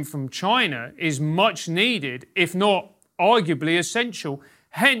comes in from China is much needed, if not arguably essential.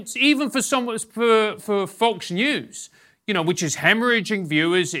 Hence, even for Fox News, which is hemorrhaging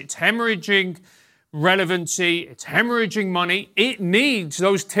viewers, it's hemorrhaging relevancy, it's hemorrhaging money. It needs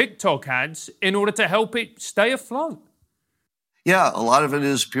those TikTok ads in order to help it stay afloat. Yeah, a lot of it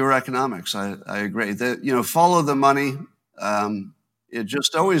is pure economics. I agree. That follow the money. It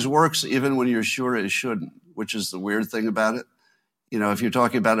just always works, even when you're sure it shouldn't, which is the weird thing about it. If you're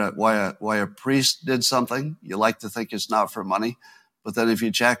talking about why a priest did something, you like to think it's not for money, but then if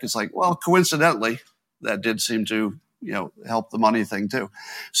you check, it's like, well, coincidentally, that did seem to help the money thing too.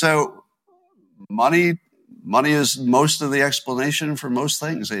 So money is most of the explanation for most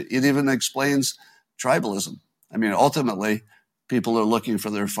things. It even explains tribalism. I mean, ultimately, people are looking for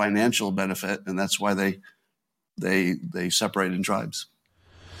their financial benefit, and that's why they separate in tribes.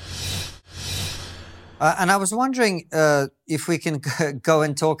 And I was wondering if we can go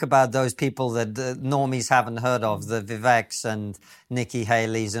and talk about those people that the normies haven't heard of, the Viveks and Nikki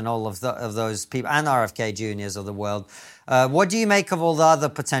Haley's and all of those people, and RFK Juniors of the world. What do you make of all the other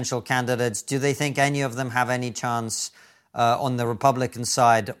potential candidates? Do they think any of them have any chance on the Republican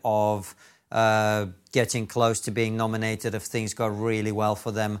side of getting close to being nominated if things go really well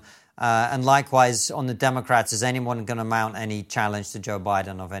for them? And likewise, on the Democrats, is anyone going to mount any challenge to Joe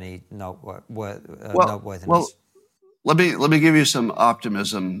Biden of any noteworthiness? Well, let me give you some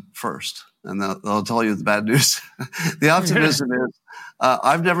optimism first, and then I'll tell you the bad news. The optimism is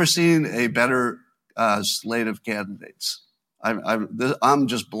I've never seen a better slate of candidates. I'm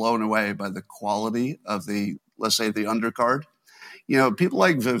just blown away by the quality of let's say the undercard. People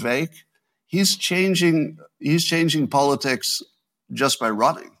like Vivek, he's changing politics just by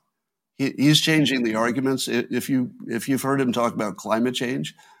running. He's changing the arguments. If you've heard him talk about climate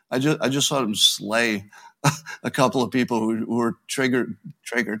change, I just saw him slay a couple of people who were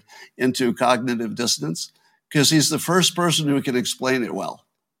triggered into cognitive dissonance because he's the first person who can explain it well,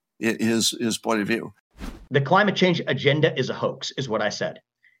 his point of view. The climate change agenda is a hoax, is what I said.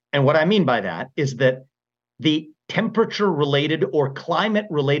 And what I mean by that is that the temperature-related or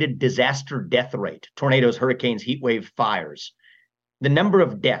climate-related disaster death rate, tornadoes, hurricanes, heat wave, fires, the number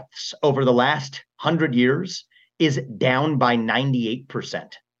of deaths over the last 100 years is down by 98%.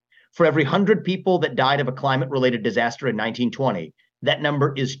 For every 100 people that died of a climate-related disaster in 1920, that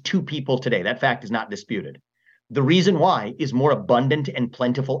number is 2 people today. That fact is not disputed. The reason why is more abundant and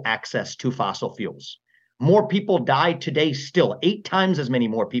plentiful access to fossil fuels. More people die today still, 8 times as many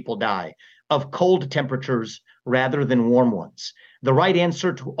more people die of cold temperatures rather than warm ones. The right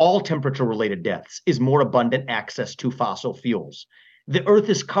answer to all temperature-related deaths is more abundant access to fossil fuels. The Earth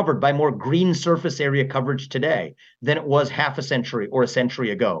is covered by more green surface area coverage today than it was half a century or a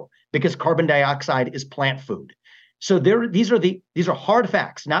century ago because carbon dioxide is plant food. So these are hard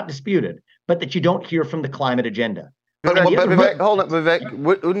facts, not disputed, but that you don't hear from the climate agenda. But Vivek, hold on, Vivek.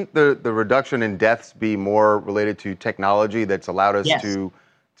 Wouldn't the reduction in deaths be more related to technology that's allowed us to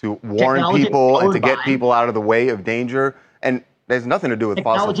warn people and to get people out of the way of danger? And there's nothing to do with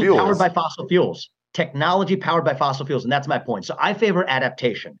fossil fuels. Technology powered by fossil fuels. Technology powered by fossil fuels, and that's my point. So I favor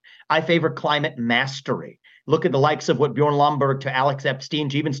adaptation. I favor climate mastery. Look at the likes of what Bjorn Lomborg to Alex Epstein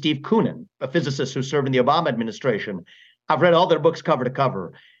to even Steve Koonin, a physicist who served in the Obama administration. I've read all their books cover to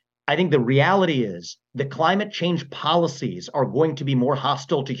cover. I think the reality is the climate change policies are going to be more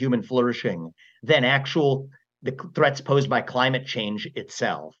hostile to human flourishing than the threats posed by climate change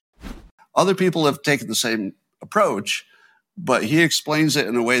itself. Other people have taken the same approach, but he explains it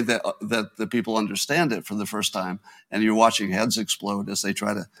in a way that the people understand it for the first time, and you're watching heads explode as they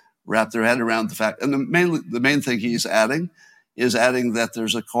try to wrap their head around the fact. And the main thing he's adding is that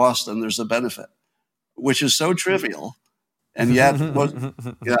there's a cost and there's a benefit. which is so trivial. And yet, what's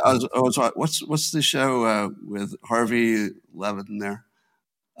the show with Harvey Levin there?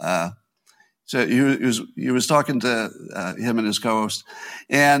 So he was talking to him and his co-host,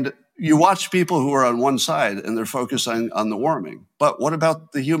 and you watch people who are on one side and they're focusing on the warming. But what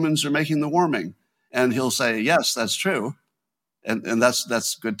about the humans who are making the warming? And he'll say, yes, that's true. And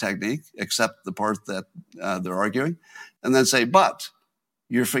that's good technique, except the part that they're arguing. And then say, but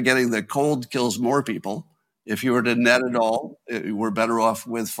you're forgetting that cold kills more people. If you were to net it all, we're better off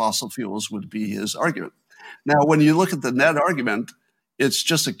with fossil fuels would be his argument. Now, when you look at the net argument, it's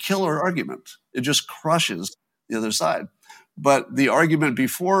just a killer argument. It just crushes the other side. But the argument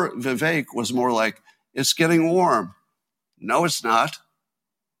before Vivek was more like, it's getting warm. No, it's not.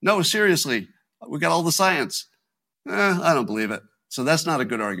 No, seriously, we got all the science. I don't believe it. So that's not a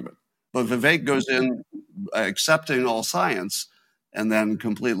good argument. But Vivek goes in accepting all science and then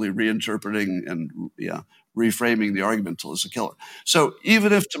completely reinterpreting and reframing the argument until it's a killer. So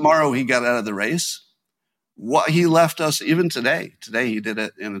even if tomorrow he got out of the race, what he left us, even today he did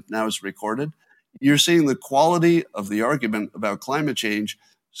it and now it's recorded, you're seeing the quality of the argument about climate change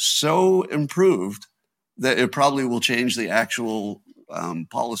so improved that it probably will change the actual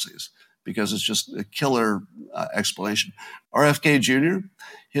policies because it's just a killer explanation. RFK Jr.,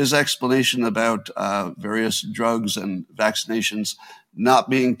 his explanation about various drugs and vaccinations not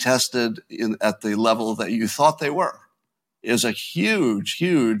being tested at the level that you thought they were is a huge,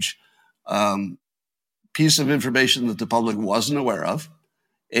 huge piece of information that the public wasn't aware of.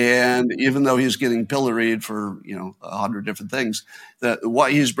 And even though he's getting pilloried for 100 different things, that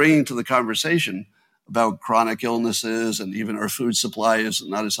what he's bringing to the conversation about chronic illnesses and even our food supply is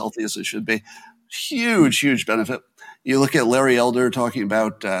not as healthy as it should be, huge, huge benefit. You look at Larry Elder talking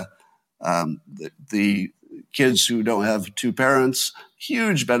about the kids who don't have two parents,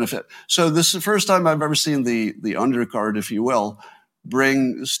 huge benefit. So this is the first time I've ever seen the undercard, if you will,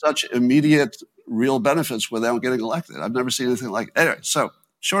 bring such immediate real benefits without getting elected. I've never seen anything like it. Anyway, so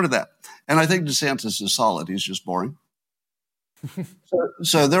short of that. And I think DeSantis is solid. He's just boring.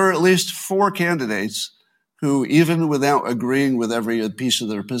 So there are at least 4 candidates who, even without agreeing with every piece of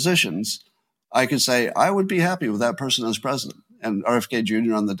their positions, I could say I would be happy with that person as president. And RFK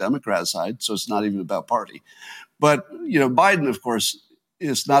Jr. on the Democrat side, so it's not even about party. But, Biden, of course,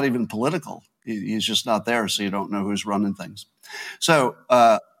 is not even political. He's just not there, so you don't know who's running things. So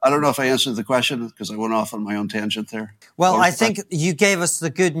I don't know if I answered the question because I went off on my own tangent there. Well, I think you gave us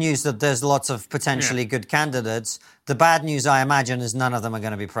the good news that there's lots of potentially good candidates. The bad news, I imagine, is none of them are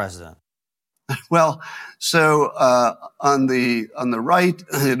going to be president. Well, so on the right,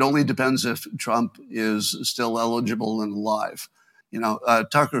 it only depends if Trump is still eligible and alive.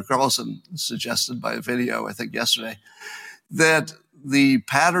 Tucker Carlson suggested by a video, I think yesterday, that the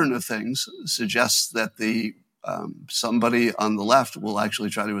pattern of things suggests that somebody on the left will actually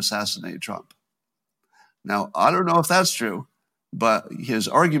try to assassinate Trump. Now, I don't know if that's true, but his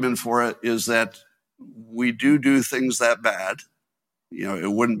argument for it is that we do things that bad.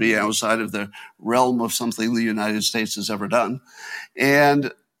 It wouldn't be outside of the realm of something the United States has ever done.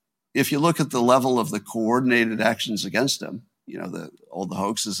 And if you look at the level of the coordinated actions against him, all the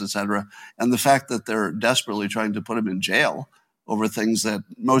hoaxes, et cetera, and the fact that they're desperately trying to put him in jail over things that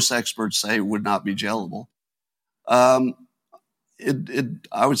most experts say would not be jailable, I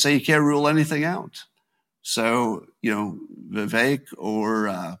would say you can't rule anything out. So, Vivek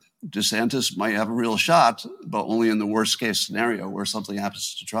or DeSantis might have a real shot, but only in the worst case scenario where something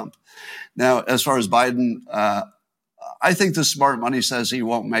happens to Trump. Now, as far as Biden, I think the smart money says he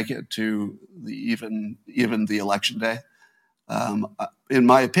won't make it to even the election day. In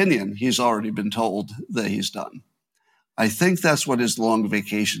my opinion, he's already been told that he's done. I think that's what his long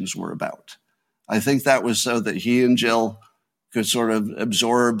vacations were about. I think that was so that he and Jill could sort of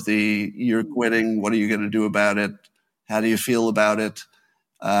absorb you're quitting, what are you going to do about it? How do you feel about it?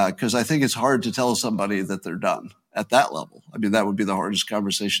 Because I think it's hard to tell somebody that they're done at that level. I mean, that would be the hardest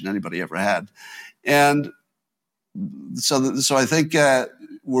conversation anybody ever had. And so I think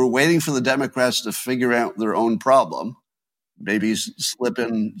we're waiting for the Democrats to figure out their own problem, maybe slip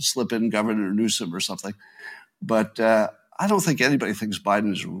in Governor Newsom or something. But I don't think anybody thinks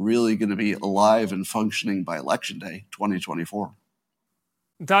Biden is really going to be alive and functioning by Election Day 2024.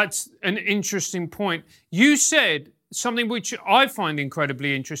 That's an interesting point. You said something which I find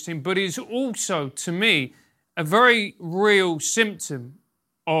incredibly interesting, but is also, to me, a very real symptom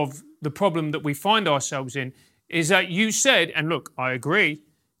of the problem that we find ourselves in, is that you said, and look, I agree,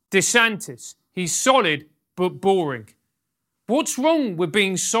 DeSantis, he's solid but boring. What's wrong with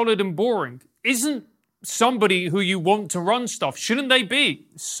being solid and boring? Isn't somebody who you want to run stuff, shouldn't they be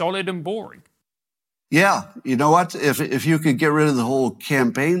solid and boring? Yeah, you know what? If you could get rid of the whole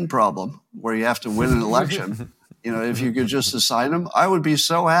campaign problem where you have to win an election, if you could just assign them, I would be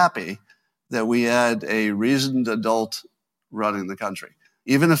so happy that we had a reasoned adult running the country.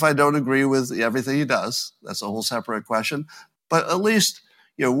 Even if I don't agree with everything he does, that's a whole separate question. But at least,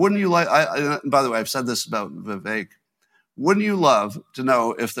 wouldn't you like? By the way, I've said this about Vivek. Wouldn't you love to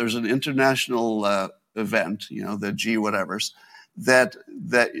know if there's an international event, the G whatevers, that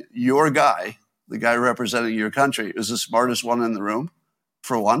your guy, the guy representing your country, is the smartest one in the room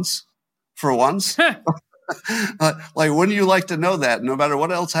for once? For once? Like, wouldn't you like to know that no matter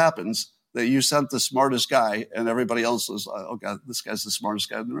what else happens, that you sent the smartest guy and everybody else was, oh God, this guy's the smartest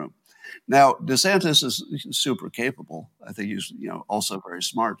guy in the room. Now, DeSantis is super capable. I think he's, also very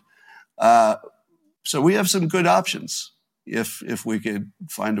smart. So we have some good options if we could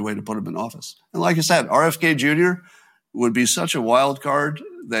find a way to put him in office. And like I said, RFK Jr. would be such a wild card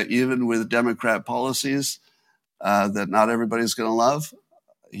that even with Democrat policies that not everybody's going to love,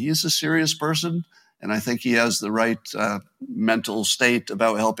 he's a serious person. And I think he has the right mental state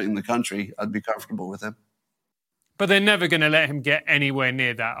about helping the country. I'd be comfortable with him. But they're never going to let him get anywhere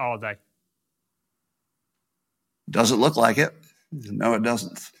near that, are they? Doesn't look like it. No, it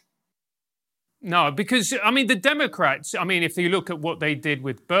doesn't. No, because, the Democrats, if you look at what they did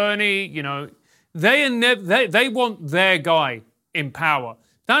with Bernie, they want their guy in power.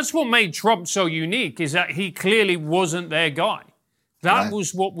 That's what made Trump so unique, is that he clearly wasn't their guy. That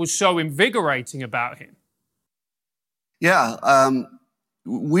was what was so invigorating about him. Yeah.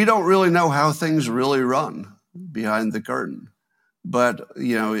 We don't really know how things really run behind the curtain. But,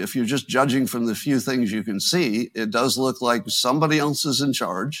 if you're just judging from the few things you can see, it does look like somebody else is in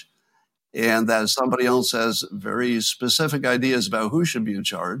charge and that somebody else has very specific ideas about who should be in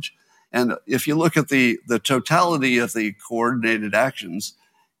charge. And if you look at the totality of the coordinated actions,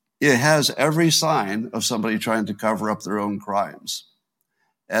 it has every sign of somebody trying to cover up their own crimes.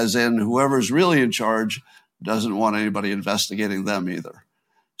 As in, whoever's really in charge doesn't want anybody investigating them either.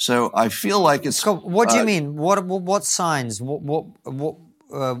 So I feel like it's. Scott, what do you mean? What signs? What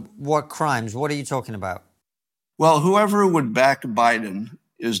crimes? What are you talking about? Well, whoever would back Biden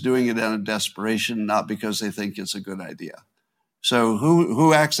is doing it out of desperation, not because they think it's a good idea. So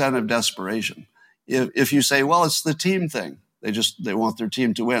who acts out of desperation? If you say, well, it's the team thing, they want their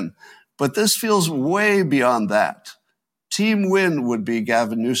team to win. But this feels way beyond that. Team win would be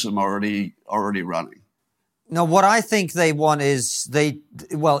Gavin Newsom already running. No, what I think they want is in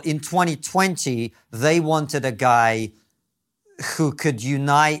 2020, they wanted a guy who could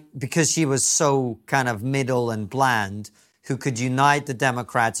unite, because he was so kind of middle and bland, who could unite the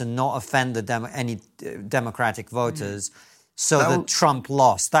Democrats and not offend any Democratic voters so that Trump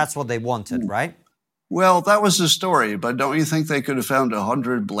lost. That's what they wanted, right? Well, that was the story, but don't you think they could have found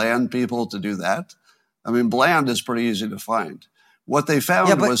 100 bland people to do that? Bland is pretty easy to find. What they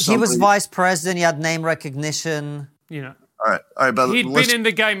found was he was vice president. He had name recognition. All right. But he'd been in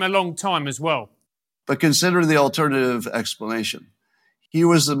the game a long time as well. But consider the alternative explanation. He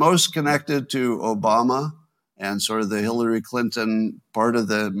was the most connected to Obama and sort of the Hillary Clinton part of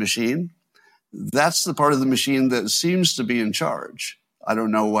the machine. That's the part of the machine that seems to be in charge. I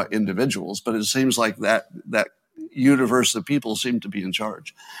don't know what individuals, but it seems like that universe of people seem to be in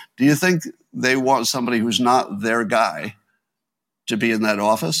charge. Do you think they want somebody who's not their guy to be in that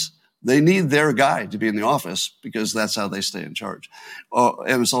office? They need their guy to be in the office because that's how they stay in charge.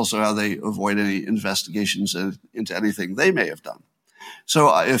 And it's also how they avoid any investigations into anything they may have done.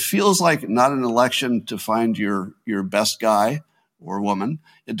 So it feels like not an election to find your best guy or woman.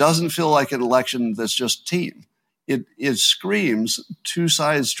 It doesn't feel like an election that's just team. It screams two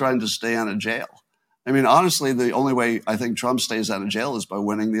sides trying to stay out of jail. Honestly, the only way I think Trump stays out of jail is by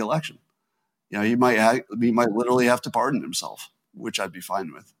winning the election. He might literally have to pardon himself, which I'd be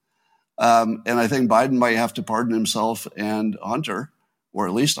fine with. And I think Biden might have to pardon himself and Hunter, or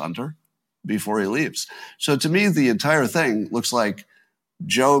at least Hunter, before he leaves. So to me, the entire thing looks like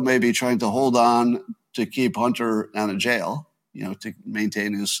Joe may be trying to hold on to keep Hunter out of jail, to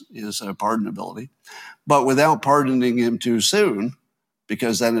maintain his pardonability, but without pardoning him too soon,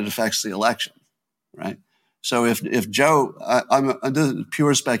 because then it affects the election, right? So if Joe, this is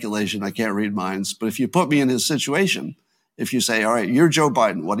pure speculation, I can't read minds, but if you put me in his situation, if you say, all right, you're Joe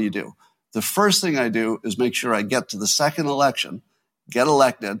Biden, what do? The first thing I do is make sure I get to the second election, get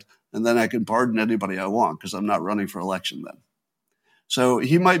elected, and then I can pardon anybody I want because I'm not running for election then. So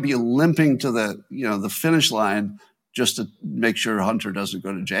he might be limping to the finish line just to make sure Hunter doesn't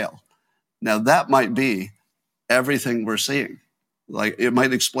go to jail. Now that might be everything we're seeing. Like it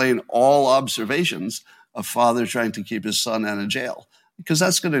might explain all observations of father trying to keep his son out of jail because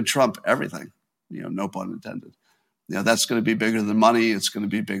that's going to trump everything. no pun intended. That's going to be bigger than money. It's going to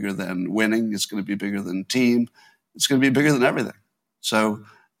be bigger than winning. It's going to be bigger than team. It's going to be bigger than everything. So,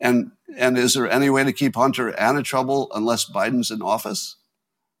 and is there any way to keep Hunter out of trouble unless Biden's in office?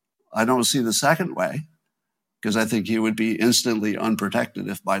 I don't see the second way, because I think he would be instantly unprotected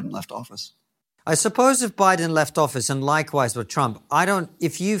if Biden left office. I suppose if Biden left office, and likewise with Trump,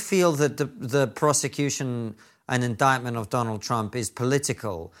 if you feel that the prosecution and indictment of Donald Trump is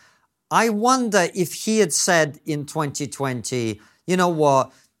political, I wonder if he had said in 2020, you know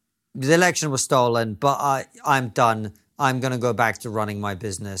what, the election was stolen, but I'm done. I'm going to go back to running my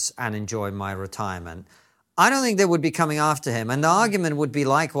business and enjoy my retirement. I don't think they would be coming after him. And the argument would be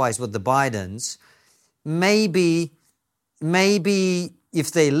likewise with the Bidens. Maybe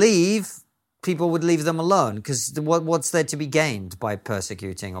if they leave, people would leave them alone, because what's there to be gained by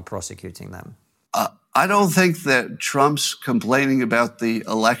persecuting or prosecuting them? I don't think that Trump's complaining about the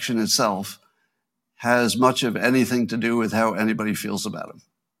election itself has much of anything to do with how anybody feels about him,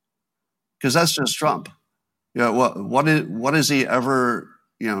 because that's just Trump. What is he ever,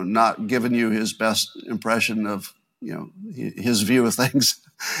 not given you his best impression of, his view of things?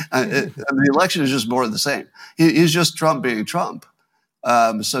 The election is just more of the same. He's just Trump being Trump.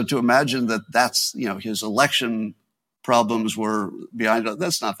 So to imagine that's, his election problems were behind it,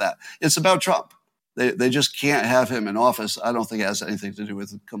 that's not that. It's about Trump. They just can't have him in office. I don't think it has anything to do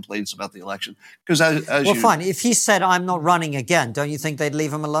with complaints about the election. Because fine. If he said, I'm not running again, don't you think they'd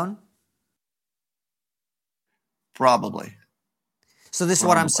leave him alone? Probably. So this is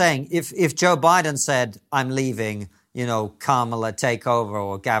what I'm saying. If Joe Biden said, I'm leaving, Kamala take over,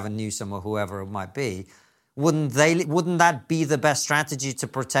 or Gavin Newsom, or whoever it might be, wouldn't that be the best strategy to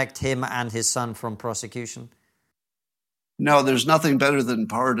protect him and his son from prosecution? No, there's nothing better than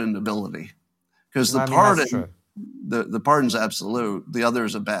pardonability. Because the pardon's absolute. The other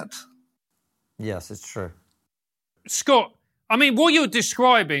is a bet. Yes, it's true. Scott, what you're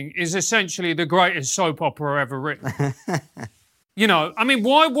describing is essentially the greatest soap opera ever written.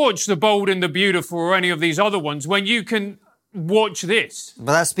 Why watch The Bold and the Beautiful or any of these other ones when you can watch this?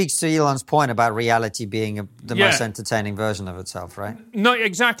 But that speaks to Elon's point about reality being the most entertaining version of itself, right? No,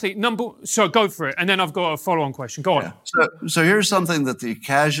 exactly. So go for it. And then I've got a follow-on question. Go on. Yeah. So here's something that the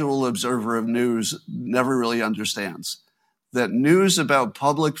casual observer of news never really understands. That news about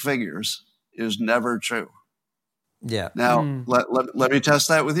public figures is never true. Yeah. Now, let me test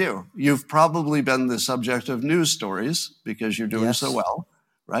that with you. You've probably been the subject of news stories because you're doing so well,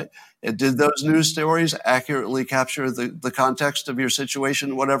 right? Did those news stories accurately capture the context of your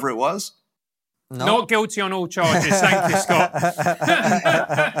situation, whatever it was? No. Not guilty on all charges. Thank you, Scott.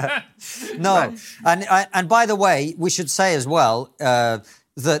 No. Right. And by the way, we should say as well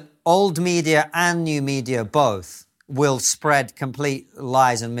that old media and new media both will spread complete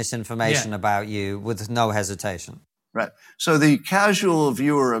lies and misinformation about you with no hesitation. Right. So the casual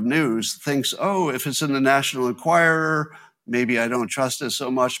viewer of news thinks, if it's in the National Enquirer, maybe I don't trust it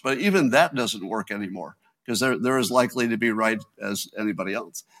so much. But even that doesn't work anymore, because they're as likely to be right as anybody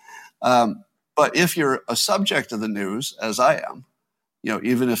else. But if you're a subject of the news, as I am,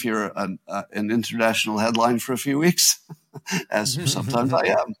 even if you're an international headline for a few weeks, as sometimes I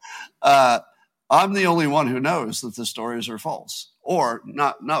am, I'm the only one who knows that the stories are false. Or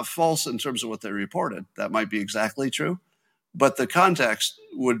not false in terms of what they reported. That might be exactly true. But the context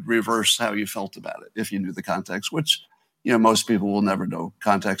would reverse how you felt about it if you knew the context, which, most people will never know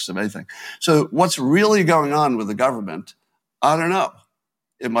context of anything. So what's really going on with the government, I don't know.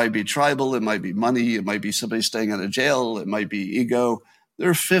 It might be tribal. It might be money. It might be somebody staying in a jail. It might be ego.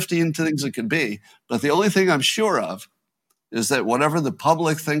 There are 15 things it could be. But the only thing I'm sure of is that whatever the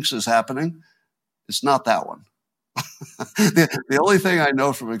public thinks is happening, it's not that one. The only thing I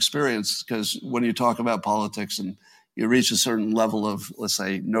know from experience, because when you talk about politics and you reach a certain level of, let's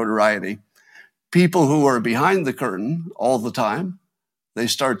say, notoriety, people who are behind the curtain all the time, they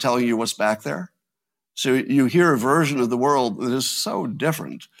start telling you what's back there. So you hear a version of the world that is so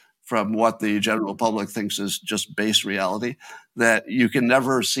different from what the general public thinks is just base reality that you can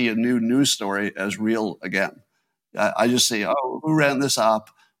never see a new news story as real again. I just see, who ran this op?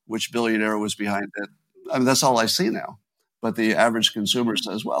 Which billionaire was behind it? That's all I see now. But the average consumer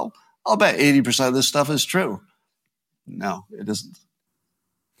says, well, I'll bet 80% of this stuff is true. No, it isn't.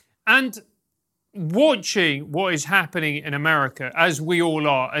 And watching what is happening in America, as we all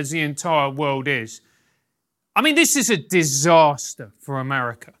are, as the entire world is, this is a disaster for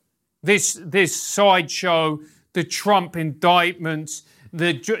America. This sideshow, the Trump indictments,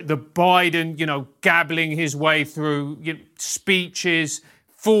 the Biden, gabbling his way through speeches,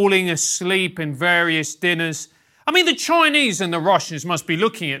 falling asleep in various dinners. The Chinese and the Russians must be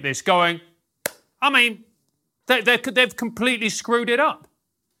looking at this going, I mean, they've completely screwed it up.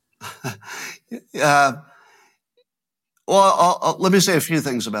 Well, let me say a few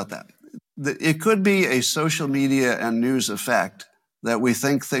things about that. It could be a social media and news effect that we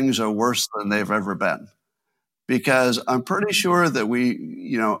think things are worse than they've ever been. Because I'm pretty sure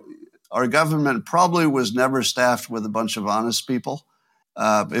that our government probably was never staffed with a bunch of honest people.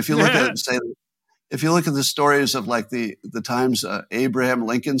 If you look at the stories of like the times Abraham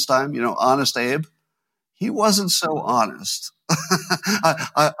Lincoln's time, Honest Abe, he wasn't so honest.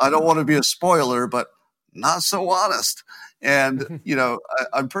 I don't want to be a spoiler, but not so honest. And,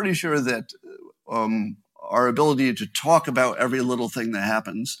 I'm pretty sure that our ability to talk about every little thing that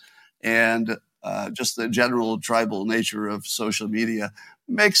happens and just the general tribal nature of social media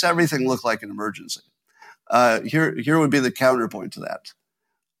makes everything look like an emergency. Here would be the counterpoint to that.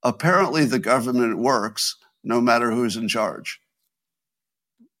 Apparently, the government works no matter who's in charge.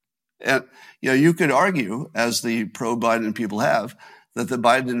 And you could argue, as the pro-Biden people have, that the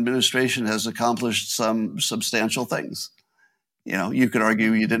Biden administration has accomplished some substantial things. You could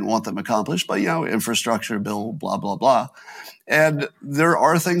argue you didn't want them accomplished, but, infrastructure bill, blah, blah, blah. And there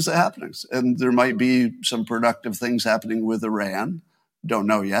are things that are happening. And there might be some productive things happening with Iran. Don't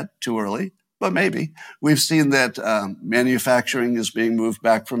know yet, too early, but maybe. We've seen that manufacturing is being moved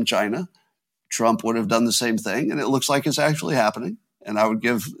back from China. Trump would have done the same thing, and it looks like it's actually happening. And I would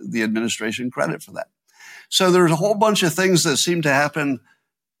give the administration credit for that. So there's a whole bunch of things that seem to happen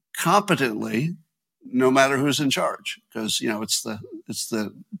competently, no matter who's in charge, because it's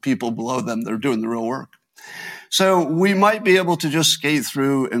the people below them that are doing the real work. So we might be able to just skate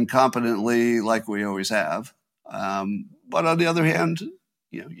through incompetently like we always have. But on the other hand,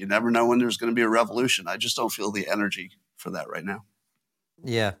 you never know when there's going to be a revolution. I just don't feel the energy for that right now.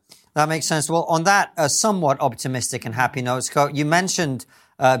 Yeah, that makes sense. Well, on that somewhat optimistic and happy note, Scott, you mentioned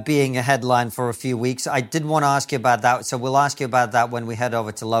being a headline for a few weeks. I did want to ask you about that, so we'll ask you about that when we head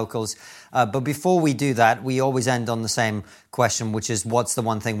over to locals. But before we do that, we always end on the same question, which is, what's the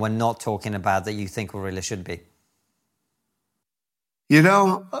one thing we're not talking about that you think we really should be?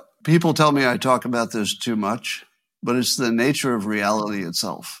 People tell me I talk about this too much, but it's the nature of reality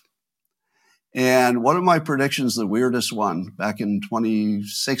itself. And one of my predictions, the weirdest one, back in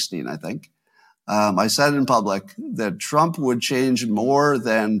 2016, I think, I said in public that Trump would change more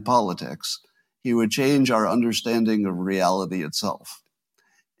than politics. He would change our understanding of reality itself.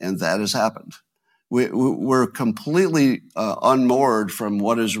 And that has happened. We're completely unmoored from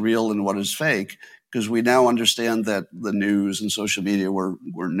what is real and what is fake, because we now understand that the news and social media were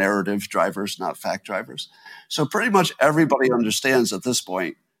narrative drivers, not fact drivers. So pretty much everybody understands at this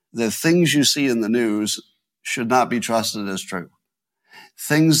point that things you see in the news should not be trusted as true.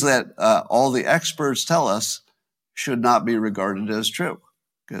 Things that all the experts tell us should not be regarded as true,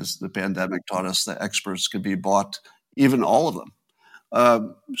 because the pandemic taught us that experts could be bought, even all of them.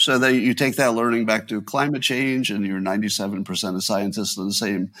 So that you take that learning back to climate change and you're 97% of scientists on the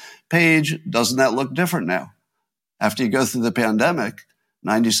same page. Doesn't that look different now? After you go through the pandemic,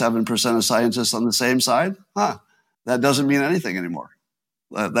 97% of scientists on the same side? That doesn't mean anything anymore.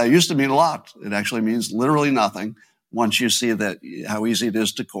 That used to mean a lot. It actually means literally nothing once you see that how easy it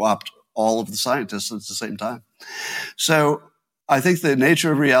is to co-opt all of the scientists at the same time. So I think the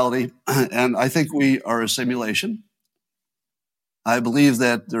nature of reality, and I think we are a simulation. I believe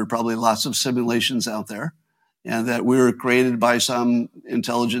that there are probably lots of simulations out there, and that we were created by some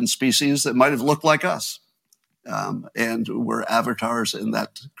intelligent species that might have looked like us, and we're avatars in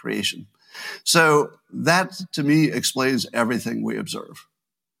that creation. So that, to me, explains everything we observe.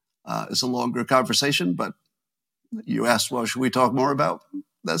 It's a longer conversation, but you asked, well, should we talk more about?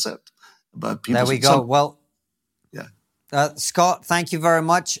 That's it. But there we go. Well, yeah. Scott, thank you very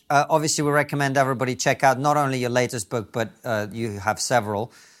much. Obviously, we recommend everybody check out not only your latest book, but you have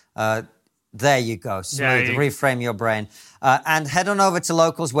several. There you go. Smooth. Yeah, reframe your brain. And head on over to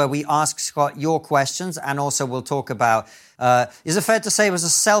Locals, where we ask Scott your questions, and also we'll talk about, is it fair to say it was a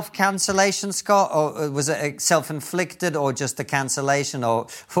self-cancellation, Scott, or was it self-inflicted, or just a cancellation, or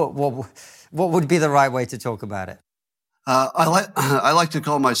what would be the right way to talk about it? I like to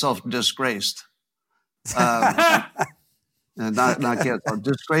call myself disgraced. Not yet.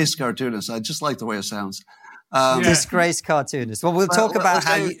 Disgraced cartoonist. I just like the way it sounds. Disgraced cartoonist. Well, we'll talk about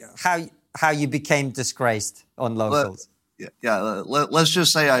how you became disgraced on Locals. Let's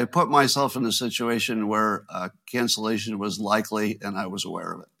just say I put myself in a situation where cancellation was likely, and I was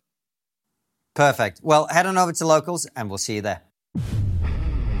aware of it. Perfect. Well, head on over to Locals, and we'll see you there.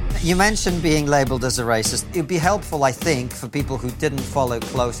 You mentioned being labeled as a racist. It'd be helpful, I think, for people who didn't follow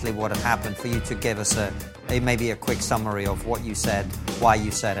closely what had happened, for you to give us maybe a quick summary of what you said, why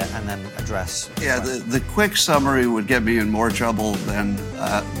you said it, and then address. Yeah, the quick summary would get me in more trouble than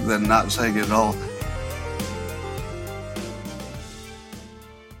not saying it at all.